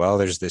 it'll be, well,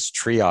 there's this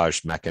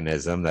triage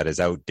mechanism that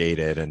is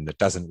outdated and it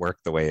doesn't work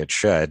the way it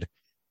should,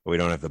 but we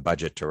don't have the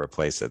budget to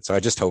replace it. So I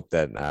just hope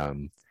that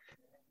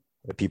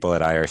the people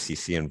at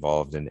IRCC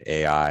involved in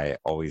AI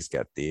always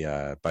get the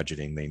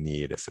budgeting they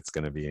need if it's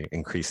going to be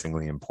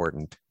increasingly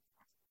important.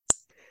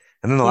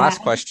 And then the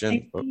last question.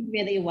 I think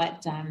really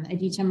what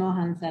Aditya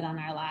Mohan said on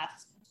our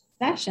last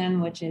session,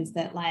 which is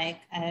that like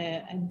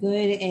a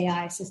good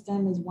AI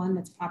system is one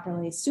that's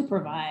properly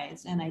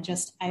supervised. And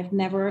I've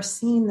never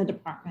seen the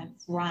department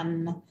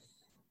run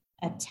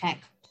a tech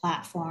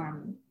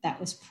platform that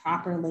was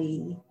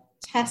properly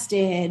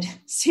tested,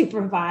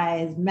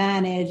 supervised,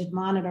 managed,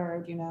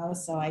 monitored,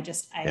 so I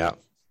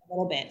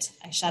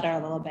shudder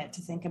a little bit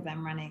to think of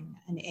them running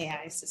an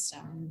AI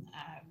system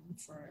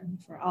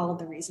for all of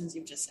the reasons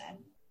you've just said.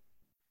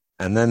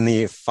 And then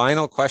the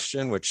final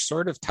question, which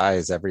sort of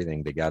ties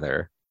everything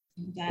together.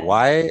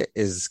 Why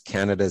is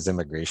Canada's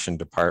immigration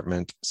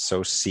department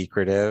so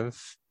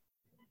secretive?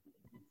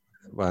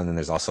 Well, and then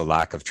there's also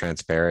lack of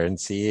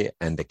transparency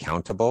and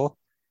accountable.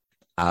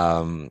 I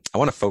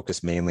want to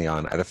focus mainly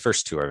on the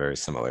first two are very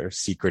similar: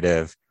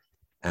 secretive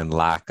and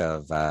lack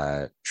of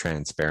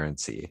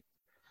transparency.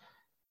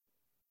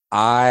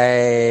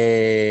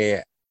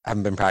 I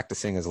haven't been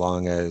practicing as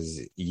long as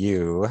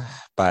you,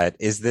 but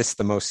is this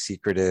the most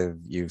secretive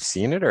you've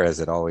seen it, or has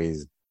it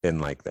always been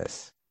like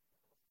this?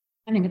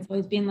 I think it's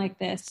always been like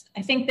this.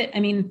 I think that,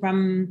 I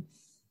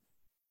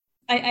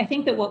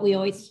think that what we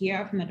always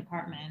hear from the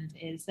department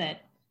is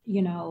that,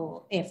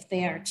 if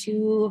they are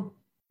too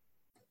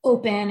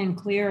open and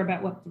clear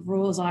about what the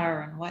rules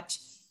are and what,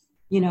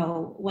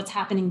 what's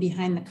happening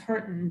behind the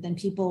curtain, then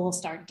people will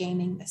start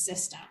gaming the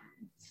system.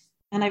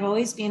 And I've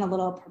always been a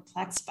little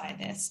perplexed by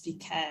this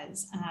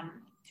because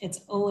it's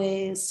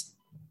always,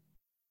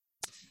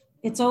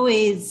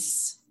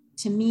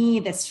 to me,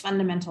 this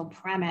fundamental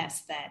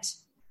premise that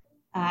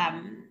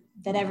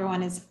that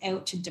everyone is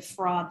out to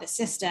defraud the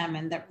system,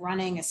 and that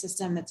running a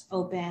system that's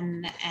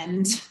open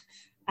and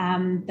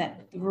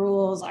that the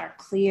rules are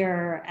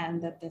clear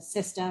and that the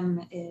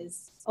system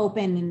is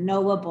open and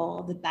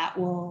knowable, that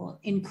will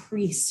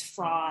increase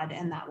fraud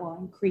and that will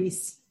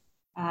increase,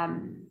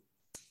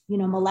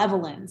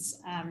 malevolence.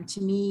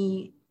 To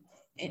me,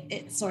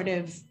 it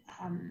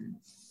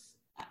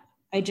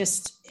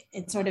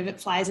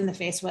flies in the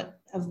face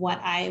of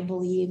what I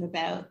believe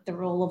about the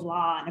rule of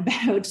law and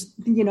about,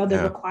 the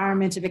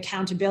requirement of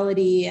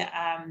accountability.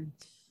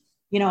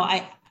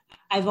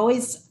 I've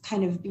always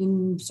kind of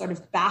been sort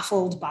of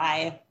baffled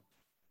by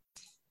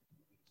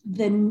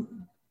the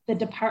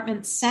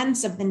department's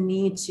sense of the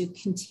need to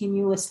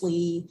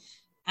continuously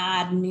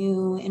add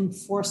new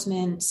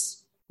enforcement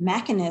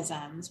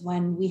mechanisms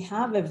when we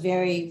have a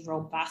very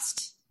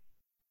robust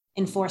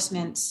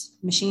enforcement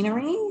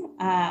machinery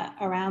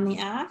around the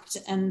act.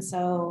 And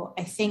so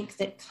I think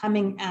that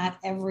coming at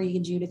every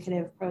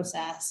adjudicative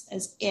process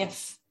as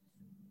if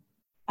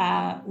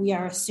we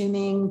are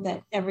assuming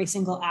that every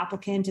single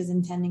applicant is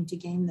intending to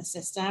game the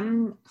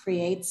system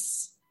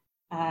creates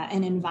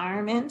an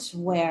environment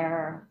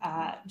where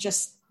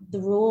just the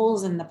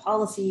rules and the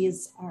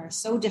policies are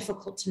so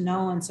difficult to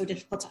know and so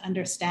difficult to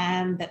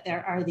understand that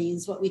there are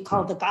these, what we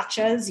call the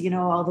gotchas,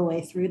 all the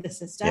way through the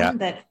system,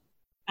 that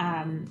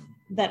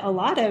a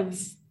lot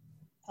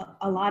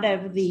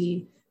of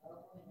the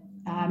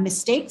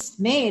mistakes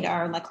made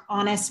are like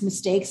honest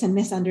mistakes and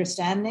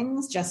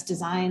misunderstandings,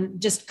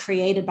 just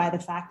created by the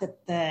fact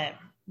that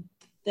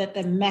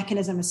the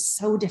mechanism is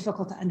so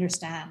difficult to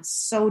understand,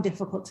 so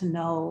difficult to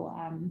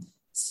know,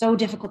 so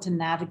difficult to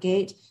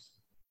navigate,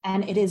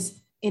 and it is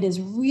it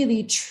is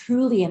really,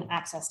 truly an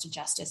access to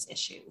justice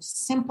issue.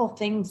 Simple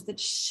things that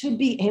should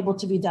be able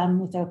to be done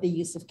without the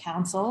use of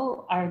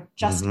counsel are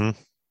just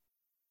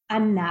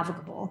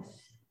unnavigable.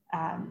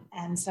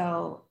 And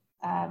so,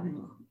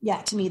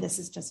 to me, this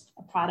is just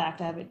a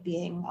product of it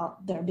being,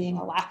 there being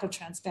a lack of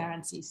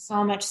transparency,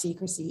 so much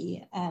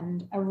secrecy,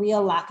 and a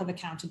real lack of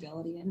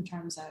accountability in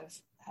terms of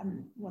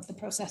what the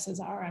processes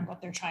are and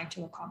what they're trying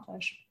to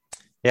accomplish.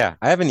 Yeah,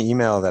 I have an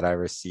email that I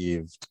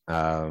received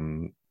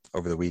over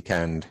the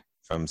weekend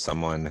from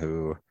someone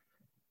who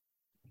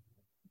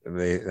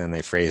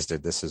they phrased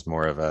it, this is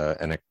more of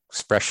an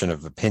expression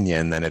of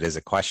opinion than it is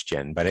a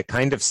question, but it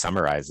kind of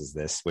summarizes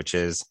this, which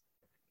is,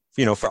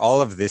 for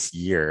all of this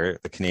year,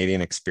 the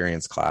Canadian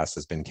Experience Class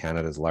has been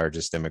Canada's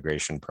largest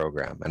immigration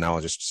program. And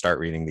I'll just start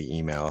reading the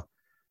email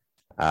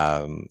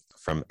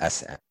from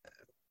S. I'll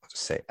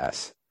just say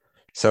S.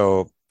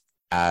 So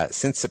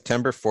since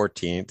September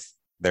 14th,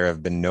 there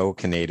have been no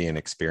Canadian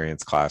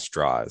Experience Class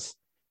draws.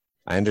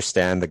 I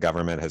understand the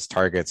government has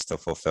targets to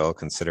fulfill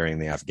considering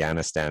the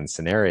Afghanistan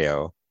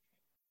scenario,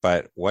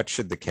 but what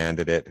should the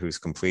candidate who's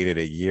completed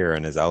a year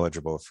and is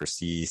eligible for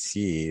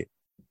CEC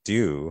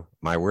do?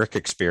 My work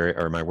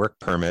experience or my work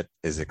permit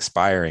is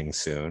expiring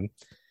soon.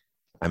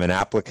 I'm an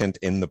applicant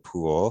in the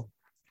pool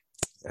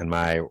and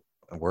my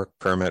work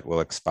permit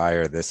will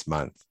expire this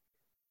month.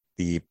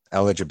 The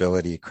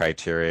eligibility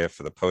criteria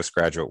for the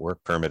postgraduate work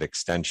permit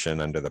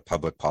extension under the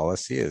public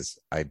policy is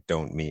I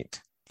don't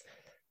meet.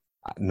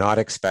 Not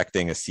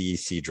expecting a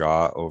CEC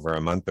draw over a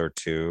month or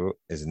two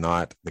is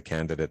not the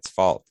candidate's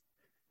fault.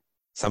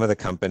 Some of the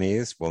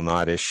companies will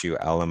not issue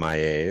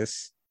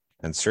LMIAs,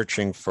 and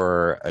searching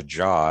for a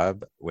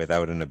job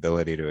without an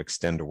ability to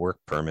extend a work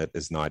permit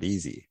is not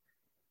easy.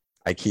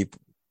 I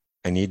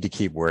need to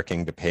keep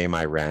working to pay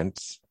my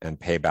rent and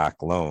pay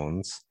back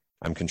loans.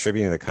 I'm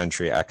contributing to the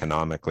country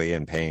economically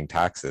and paying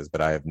taxes,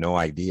 but I have no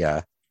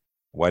idea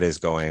what is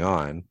going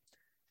on.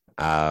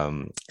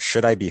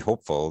 Should I be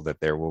hopeful that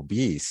there will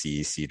be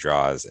CEC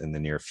draws in the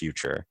near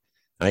future?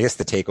 And I guess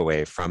the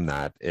takeaway from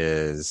that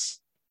is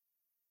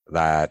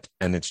that,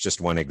 and it's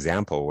just one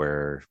example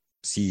where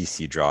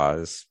CEC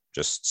draws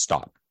just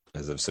stop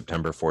as of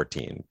September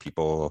 14.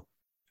 People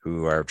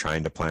who are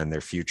trying to plan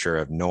their future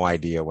have no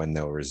idea when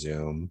they'll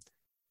resume.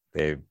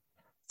 They,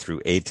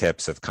 through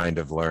ATIPs, have kind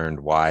of learned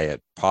why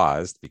it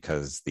paused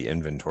because the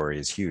inventory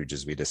is huge,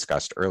 as we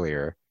discussed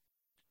earlier.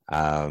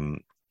 But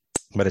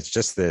it's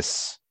just the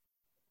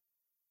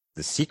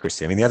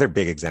secrecy. I mean, the other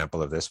big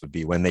example of this would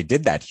be when they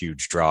did that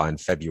huge draw in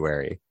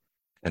February.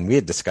 And we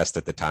had discussed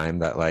at the time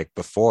that, like,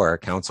 before,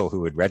 council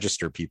who would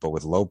register people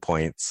with low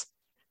points,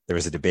 there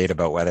was a debate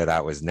about whether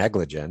that was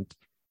negligent.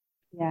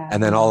 Yeah.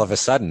 And then all of a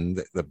sudden,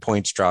 the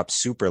points drop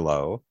super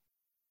low.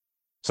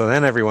 So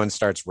then everyone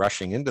starts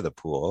rushing into the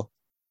pool,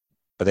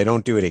 but they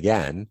don't do it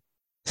again.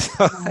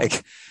 So,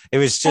 like, it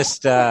was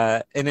just,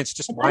 and it's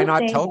just, why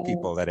not tell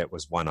people that it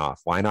was one-off?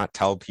 Why not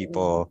tell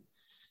people?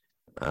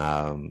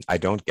 I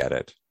don't get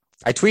it.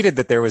 I tweeted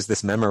that there was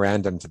this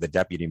memorandum to the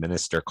deputy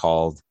minister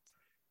called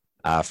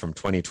from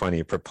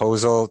 2020,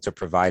 proposal to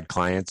provide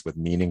clients with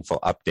meaningful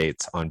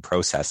updates on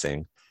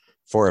processing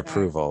for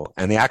approval.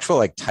 And the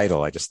actual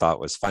title I just thought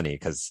was funny,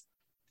 because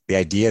the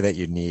idea that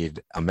you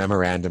need a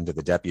memorandum to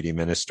the deputy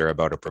minister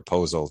about a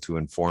proposal to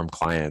inform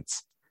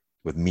clients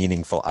with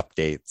meaningful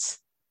updates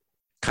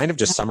kind of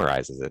just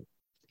summarizes it.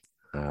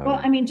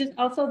 Well, I mean, just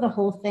also the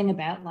whole thing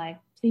about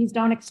please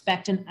don't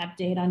expect an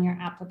update on your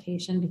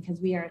application because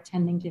we are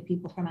attending to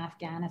people from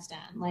Afghanistan.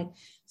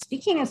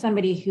 Speaking as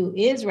somebody who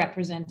is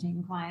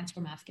representing clients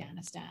from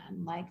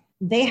Afghanistan,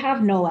 they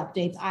have no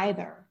updates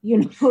either,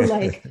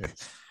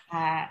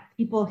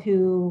 people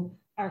who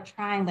are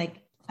trying,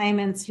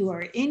 claimants who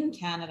are in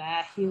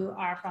Canada, who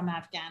are from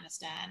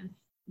Afghanistan,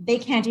 they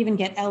can't even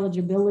get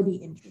eligibility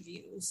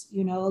interviews,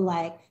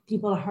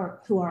 people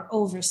who are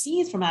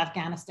overseas from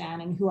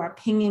Afghanistan and who are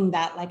pinging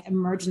that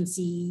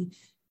emergency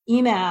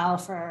email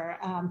for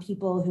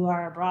people who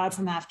are abroad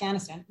from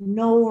Afghanistan,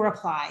 no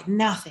reply,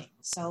 nothing.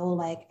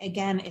 So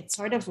again, it's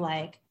sort of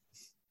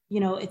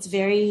it's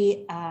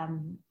very,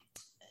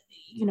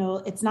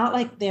 it's not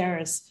like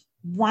there's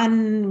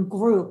one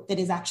group that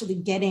is actually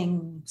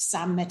getting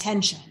some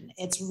attention.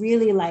 It's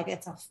really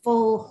it's a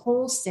full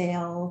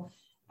wholesale,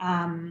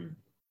 and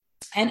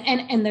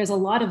there's a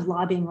lot of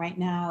lobbying right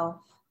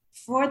now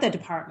for the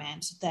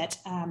department that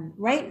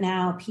right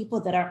now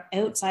people that are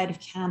outside of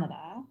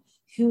Canada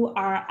who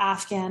are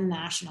Afghan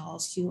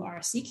nationals who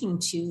are seeking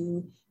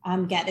to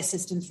get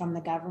assistance from the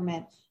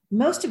government,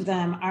 most of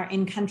them are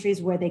in countries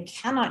where they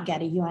cannot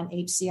get a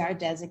UNHCR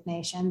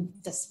designation.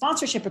 The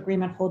sponsorship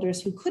agreement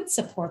holders who could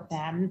support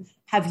them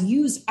have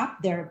used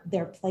up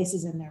their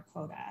places in their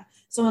quota.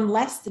 So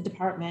unless the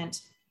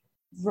department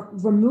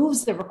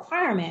removes the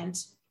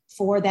requirement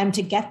for them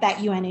to get that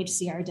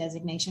UNHCR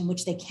designation,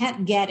 which they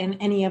can't get in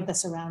any of the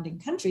surrounding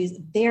countries,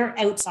 they're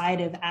outside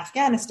of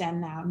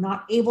Afghanistan now,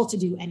 not able to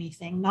do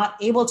anything, not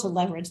able to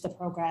leverage the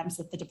programs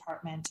that the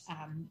department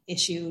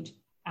issued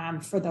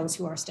for those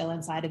who are still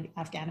inside of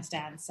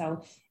Afghanistan.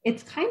 So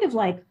it's kind of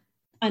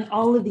on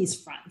all of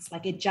these fronts,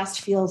 it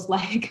just feels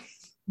like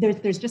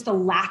there's just a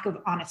lack of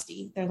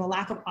honesty. There's a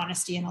lack of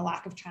honesty and a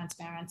lack of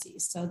transparency.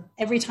 So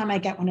every time I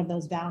get one of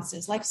those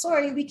bounces, like,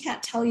 sorry, we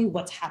can't tell you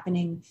what's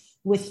happening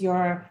with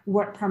your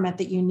work permit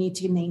that you need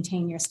to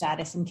maintain your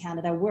status in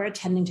Canada. We're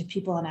attending to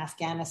people in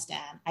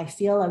Afghanistan. I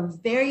feel a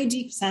very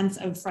deep sense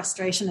of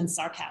frustration and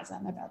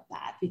sarcasm about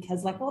that,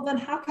 because like, well, then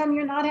how come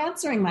you're not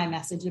answering my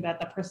message about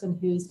the person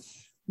who's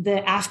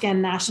the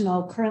Afghan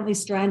national currently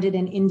stranded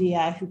in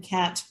India who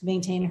can't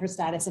maintain her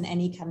status in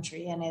any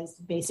country and is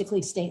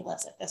basically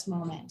stateless at this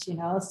moment, you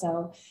know?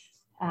 So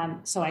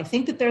I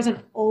think that there's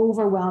an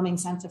overwhelming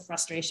sense of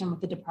frustration with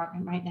the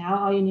department right now.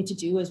 All you need to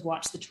do is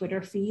watch the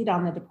Twitter feed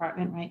on the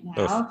department right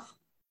now. Oof.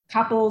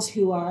 Couples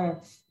who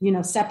are, you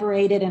know,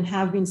 separated and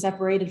have been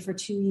separated for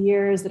 2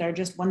 years that are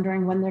just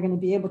wondering when they're going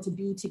to be able to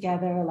be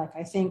together. Like,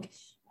 I think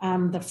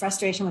the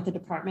frustration with the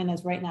department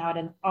is right now at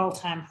an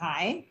all-time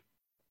high.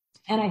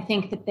 And I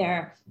think that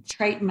their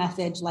trite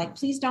message, like,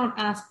 please don't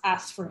ask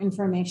us for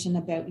information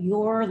about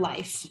your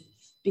life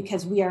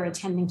because we are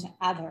attending to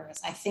others,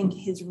 I think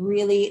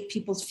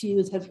people's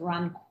fuse has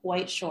run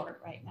quite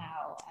short right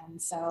now.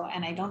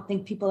 And I don't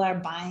think people are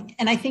buying.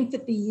 And I think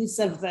that the use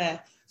of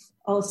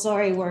oh,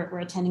 sorry, we're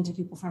attending to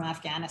people from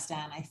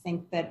Afghanistan, I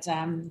think that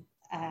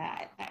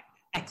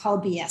I call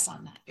BS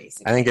on that,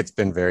 basically. I think it's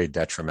been very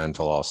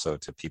detrimental also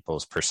to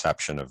people's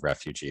perception of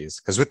refugees.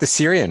 Because with the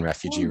Syrian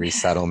refugee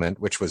resettlement,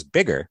 which was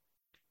bigger,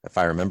 if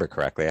I remember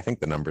correctly, I think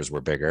the numbers were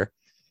bigger.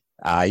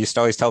 I used to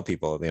always tell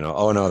people, you know,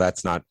 oh no,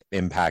 that's not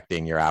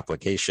impacting your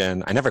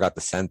application. I never got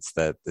the sense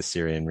that the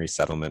Syrian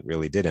resettlement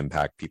really did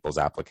impact people's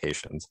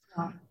applications.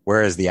 Oh.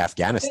 Whereas the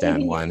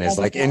Afghanistan one is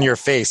like in your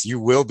face, you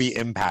will be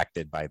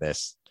impacted by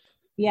this.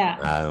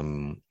 Yeah.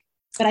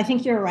 But I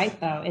think you're right,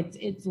 though.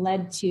 It's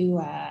led to,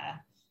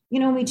 you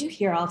know, we do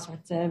hear all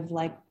sorts of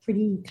like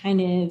pretty kind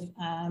of,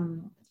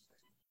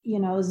 you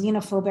know,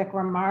 xenophobic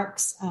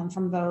remarks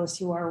from those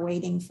who are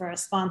waiting for a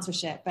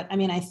sponsorship. But I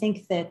mean, I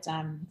think that,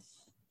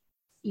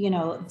 you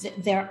know,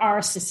 there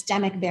are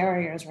systemic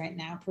barriers right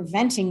now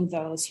preventing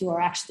those who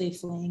are actually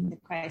fleeing the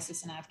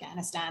crisis in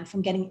Afghanistan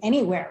from getting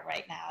anywhere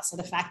right now. So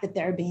the fact that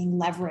they're being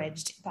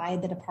leveraged by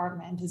the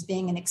department as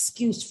being an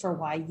excuse for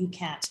why you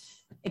can't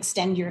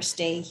extend your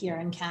stay here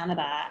in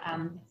Canada,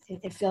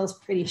 it feels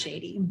pretty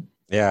shady.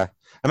 Yeah.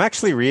 I'm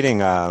actually reading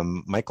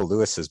Michael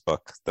Lewis's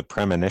book, The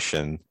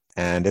Premonition,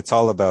 and it's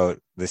all about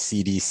the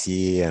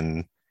CDC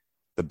and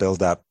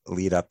the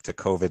lead up to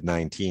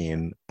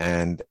COVID-19.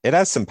 And it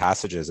has some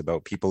passages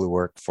about people who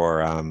work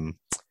for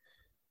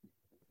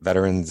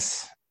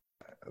veterans,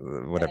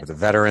 whatever, the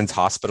veterans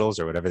hospitals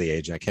or whatever the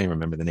I can't even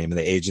remember the name of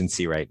the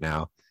agency right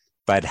now,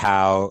 but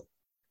how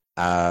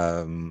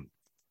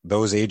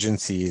those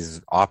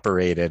agencies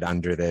operated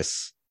under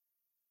this,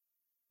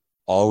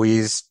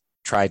 always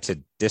try to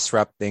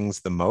disrupt things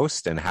the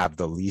most and have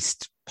the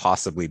least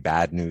possibly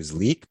bad news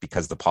leak,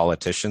 because the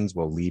politicians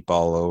will leap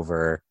all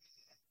over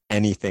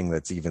anything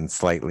that's even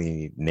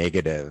slightly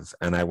negative.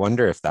 And I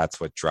wonder if that's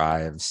what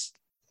drives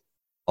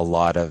a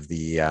lot of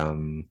the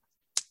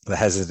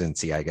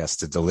hesitancy, I guess,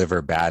 to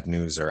deliver bad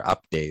news or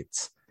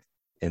updates,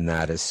 in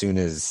that as soon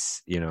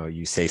as, you know,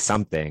 you say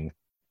something,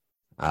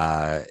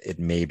 it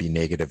may be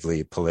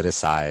negatively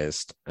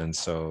politicized. And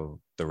so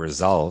the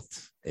result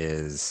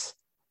is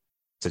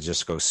to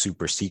just go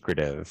super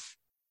secretive.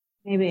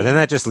 Maybe. But then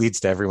that just leads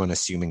to everyone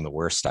assuming the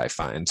worst, I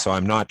find. So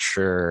I'm not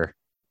sure.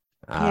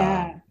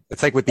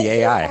 It's like with the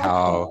AI,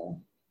 how,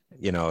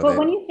 you know. But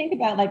when you think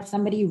about like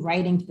somebody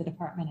writing to the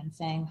department and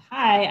saying,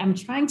 hi, I'm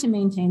trying to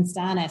maintain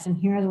status and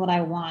here's what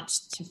I want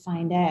to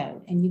find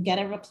out. And you get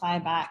a reply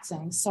back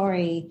saying,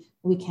 sorry,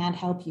 we can't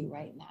help you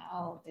right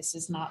now. This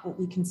is not what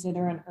we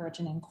consider an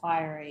urgent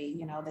inquiry.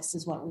 You know, this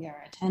is what we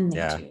are attending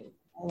to.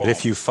 But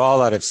if you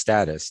fall out of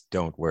status,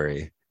 don't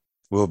worry.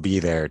 We'll be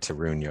there to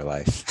ruin your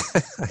life.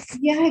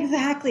 Yeah,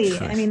 exactly.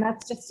 I mean,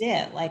 that's just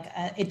it. Like,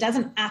 it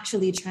doesn't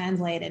actually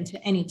translate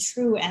into any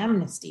true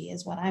amnesty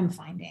is what I'm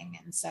finding.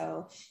 And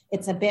so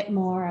it's a bit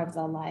more of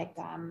the like,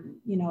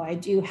 you know, I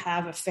do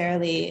have a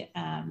fairly,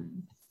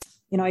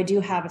 you know, I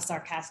do have a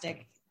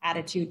sarcastic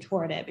attitude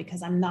toward it,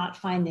 because I'm not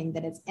finding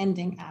that it's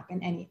ending up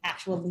in any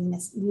actual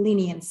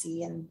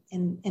leniency in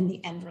the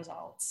end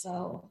result.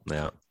 So,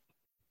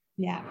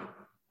 yeah.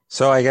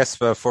 So I guess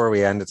before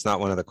we end, it's not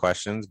one of the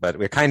questions, but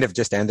we kind of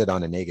just ended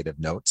on a negative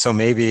note. So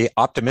maybe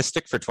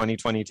optimistic for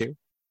 2022?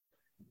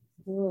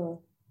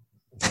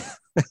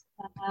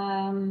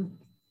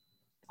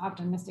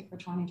 Optimistic for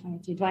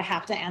 2022. Do I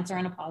have to answer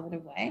in a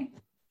positive way?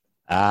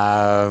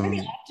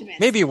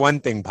 Maybe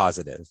one thing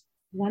positive.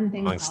 One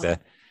thing positive.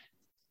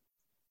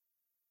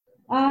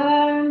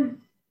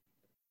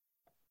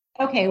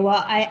 Okay,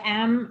 well, I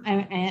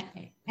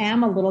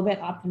am a little bit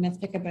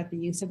optimistic about the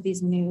use of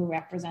these new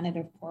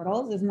representative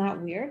portals. Isn't that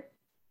weird?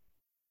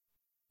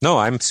 No,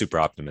 I'm super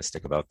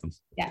optimistic about them.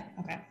 Yeah.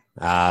 Okay.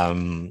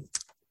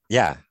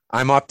 Yeah,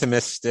 I'm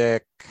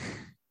optimistic.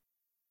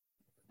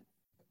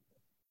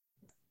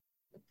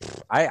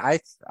 I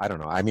don't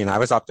know. I mean, I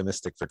was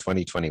optimistic for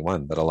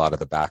 2021 that a lot of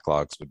the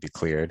backlogs would be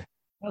cleared.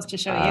 That was to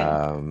show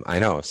you. I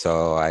know.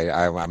 So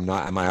I'm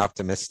not. Am I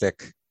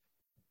optimistic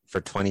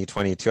for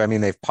 2022. I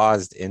mean, they've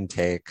paused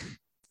intake.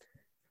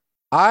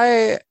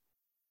 I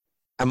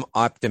am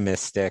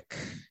optimistic.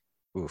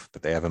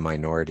 But they have a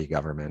minority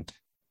government. I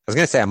was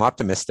going to say I'm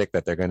optimistic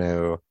that they're going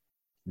to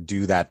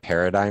do that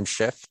paradigm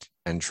shift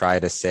and try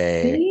to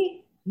say...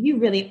 Really? You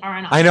really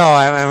aren't. I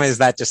know. Is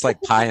that just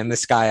like pie in the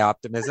sky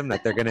optimism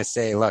that they're going to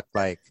say, look,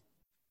 like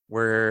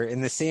we're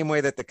in the same way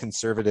that the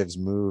conservatives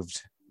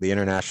moved the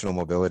international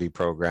mobility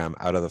program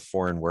out of the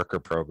foreign worker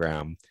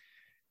program.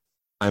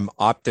 I'm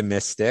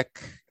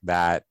optimistic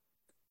that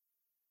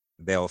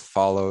they'll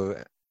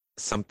follow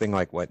something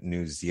like what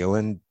New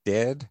Zealand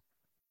did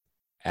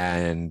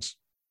and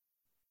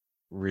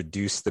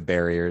reduce the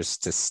barriers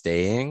to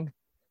staying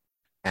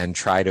and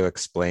try to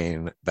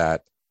explain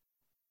that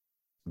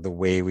the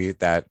way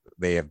that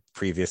they have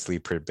previously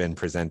been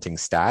presenting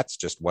stats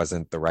just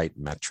wasn't the right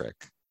metric.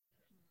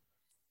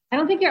 I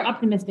don't think you're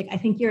optimistic. I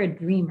think you're a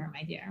dreamer,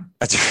 my dear.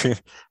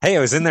 Hey, it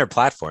was in their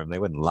platform. They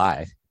wouldn't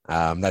lie.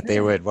 That they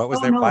would, what was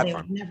their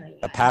platform?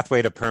 A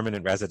pathway to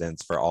permanent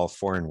residence for all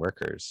foreign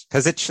workers.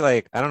 Because it's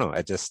like, I don't know,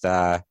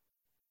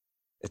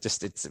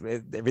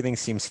 everything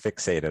seems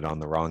fixated on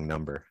the wrong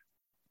number.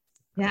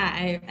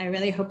 Yeah, I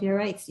really hope you're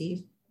right,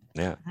 Steve.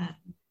 Yeah.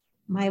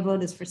 My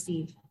vote is for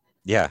Steve.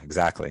 Yeah,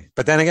 exactly.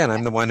 But then again,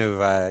 I'm the one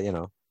who, I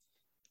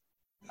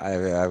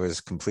was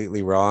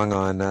completely wrong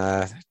on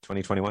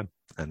 2021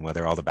 and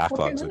whether all the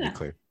backlogs would be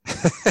clear.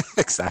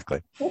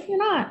 Exactly. Hope you're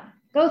not.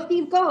 Go,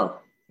 Steve, go.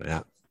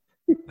 Yeah.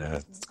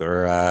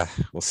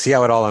 We'll see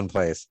how it all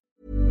unplays.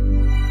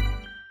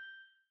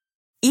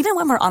 Even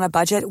when we're on a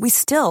budget, we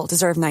still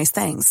deserve nice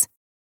things.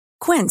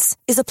 Quince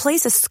is a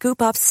place to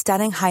scoop up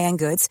stunning high-end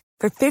goods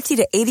for 50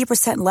 to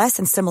 80% less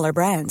than similar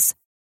brands.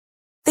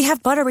 They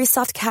have buttery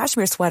soft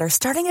cashmere sweaters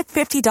starting at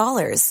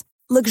 $50,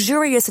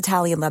 luxurious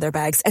Italian leather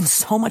bags, and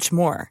so much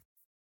more.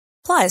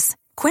 Plus,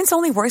 Quince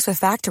only works with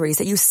factories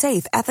that use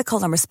safe,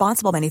 ethical, and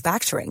responsible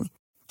manufacturing.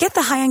 Get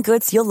the high-end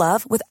goods you'll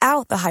love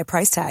without the high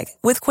price tag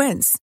with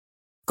Quince.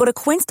 Go to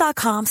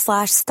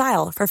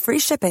quince.com/style for free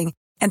shipping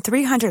and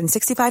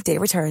 365-day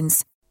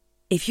returns.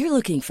 If you're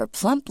looking for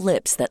plump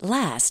lips that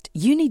last,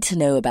 you need to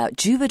know about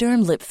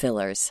Juvederm lip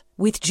fillers.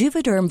 With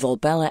Juvederm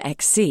Volbella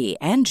XC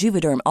and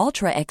Juvederm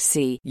Ultra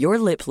XC, your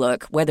lip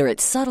look, whether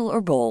it's subtle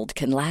or bold,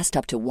 can last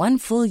up to 1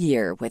 full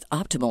year with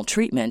optimal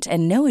treatment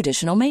and no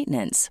additional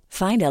maintenance.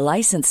 Find a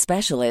licensed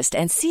specialist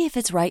and see if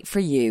it's right for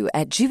you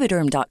at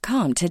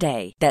Juvederm.com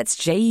today. That's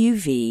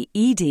JUVEDERM.com.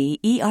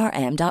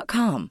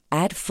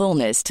 Add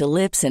fullness to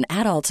lips in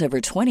adults over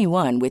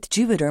 21 with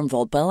Juvederm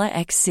Volbella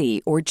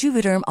XC or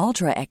Juvederm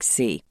Ultra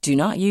XC. Do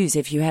not use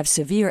if you have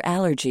severe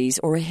allergies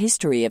or a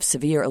history of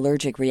severe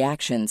allergic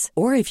reactions,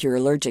 or if you're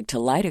allergic to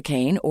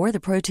lidocaine or the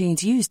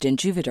proteins used in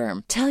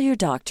Juvederm. Tell your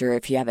doctor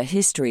if you have a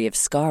history of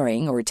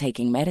scarring or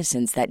taking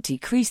medicines that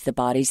decrease the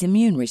body's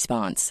immune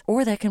response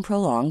or that can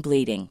prolong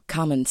bleeding.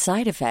 Common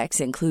side effects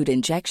include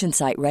injection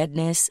site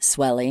redness,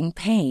 swelling,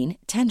 pain,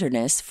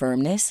 tenderness,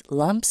 firmness,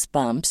 lumps,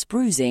 bumps,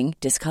 bruising,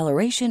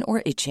 discoloration,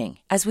 or itching.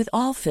 As with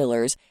all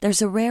fillers,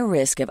 there's a rare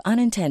risk of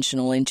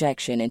unintentional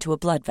injection into a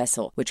blood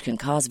vessel, which can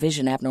cause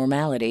vision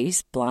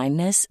abnormalities,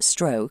 blindness,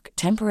 stroke,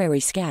 temporary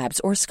scabs,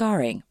 or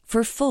scarring.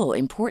 For full,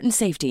 important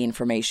safety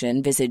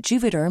information, visit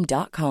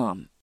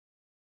Juvederm.com.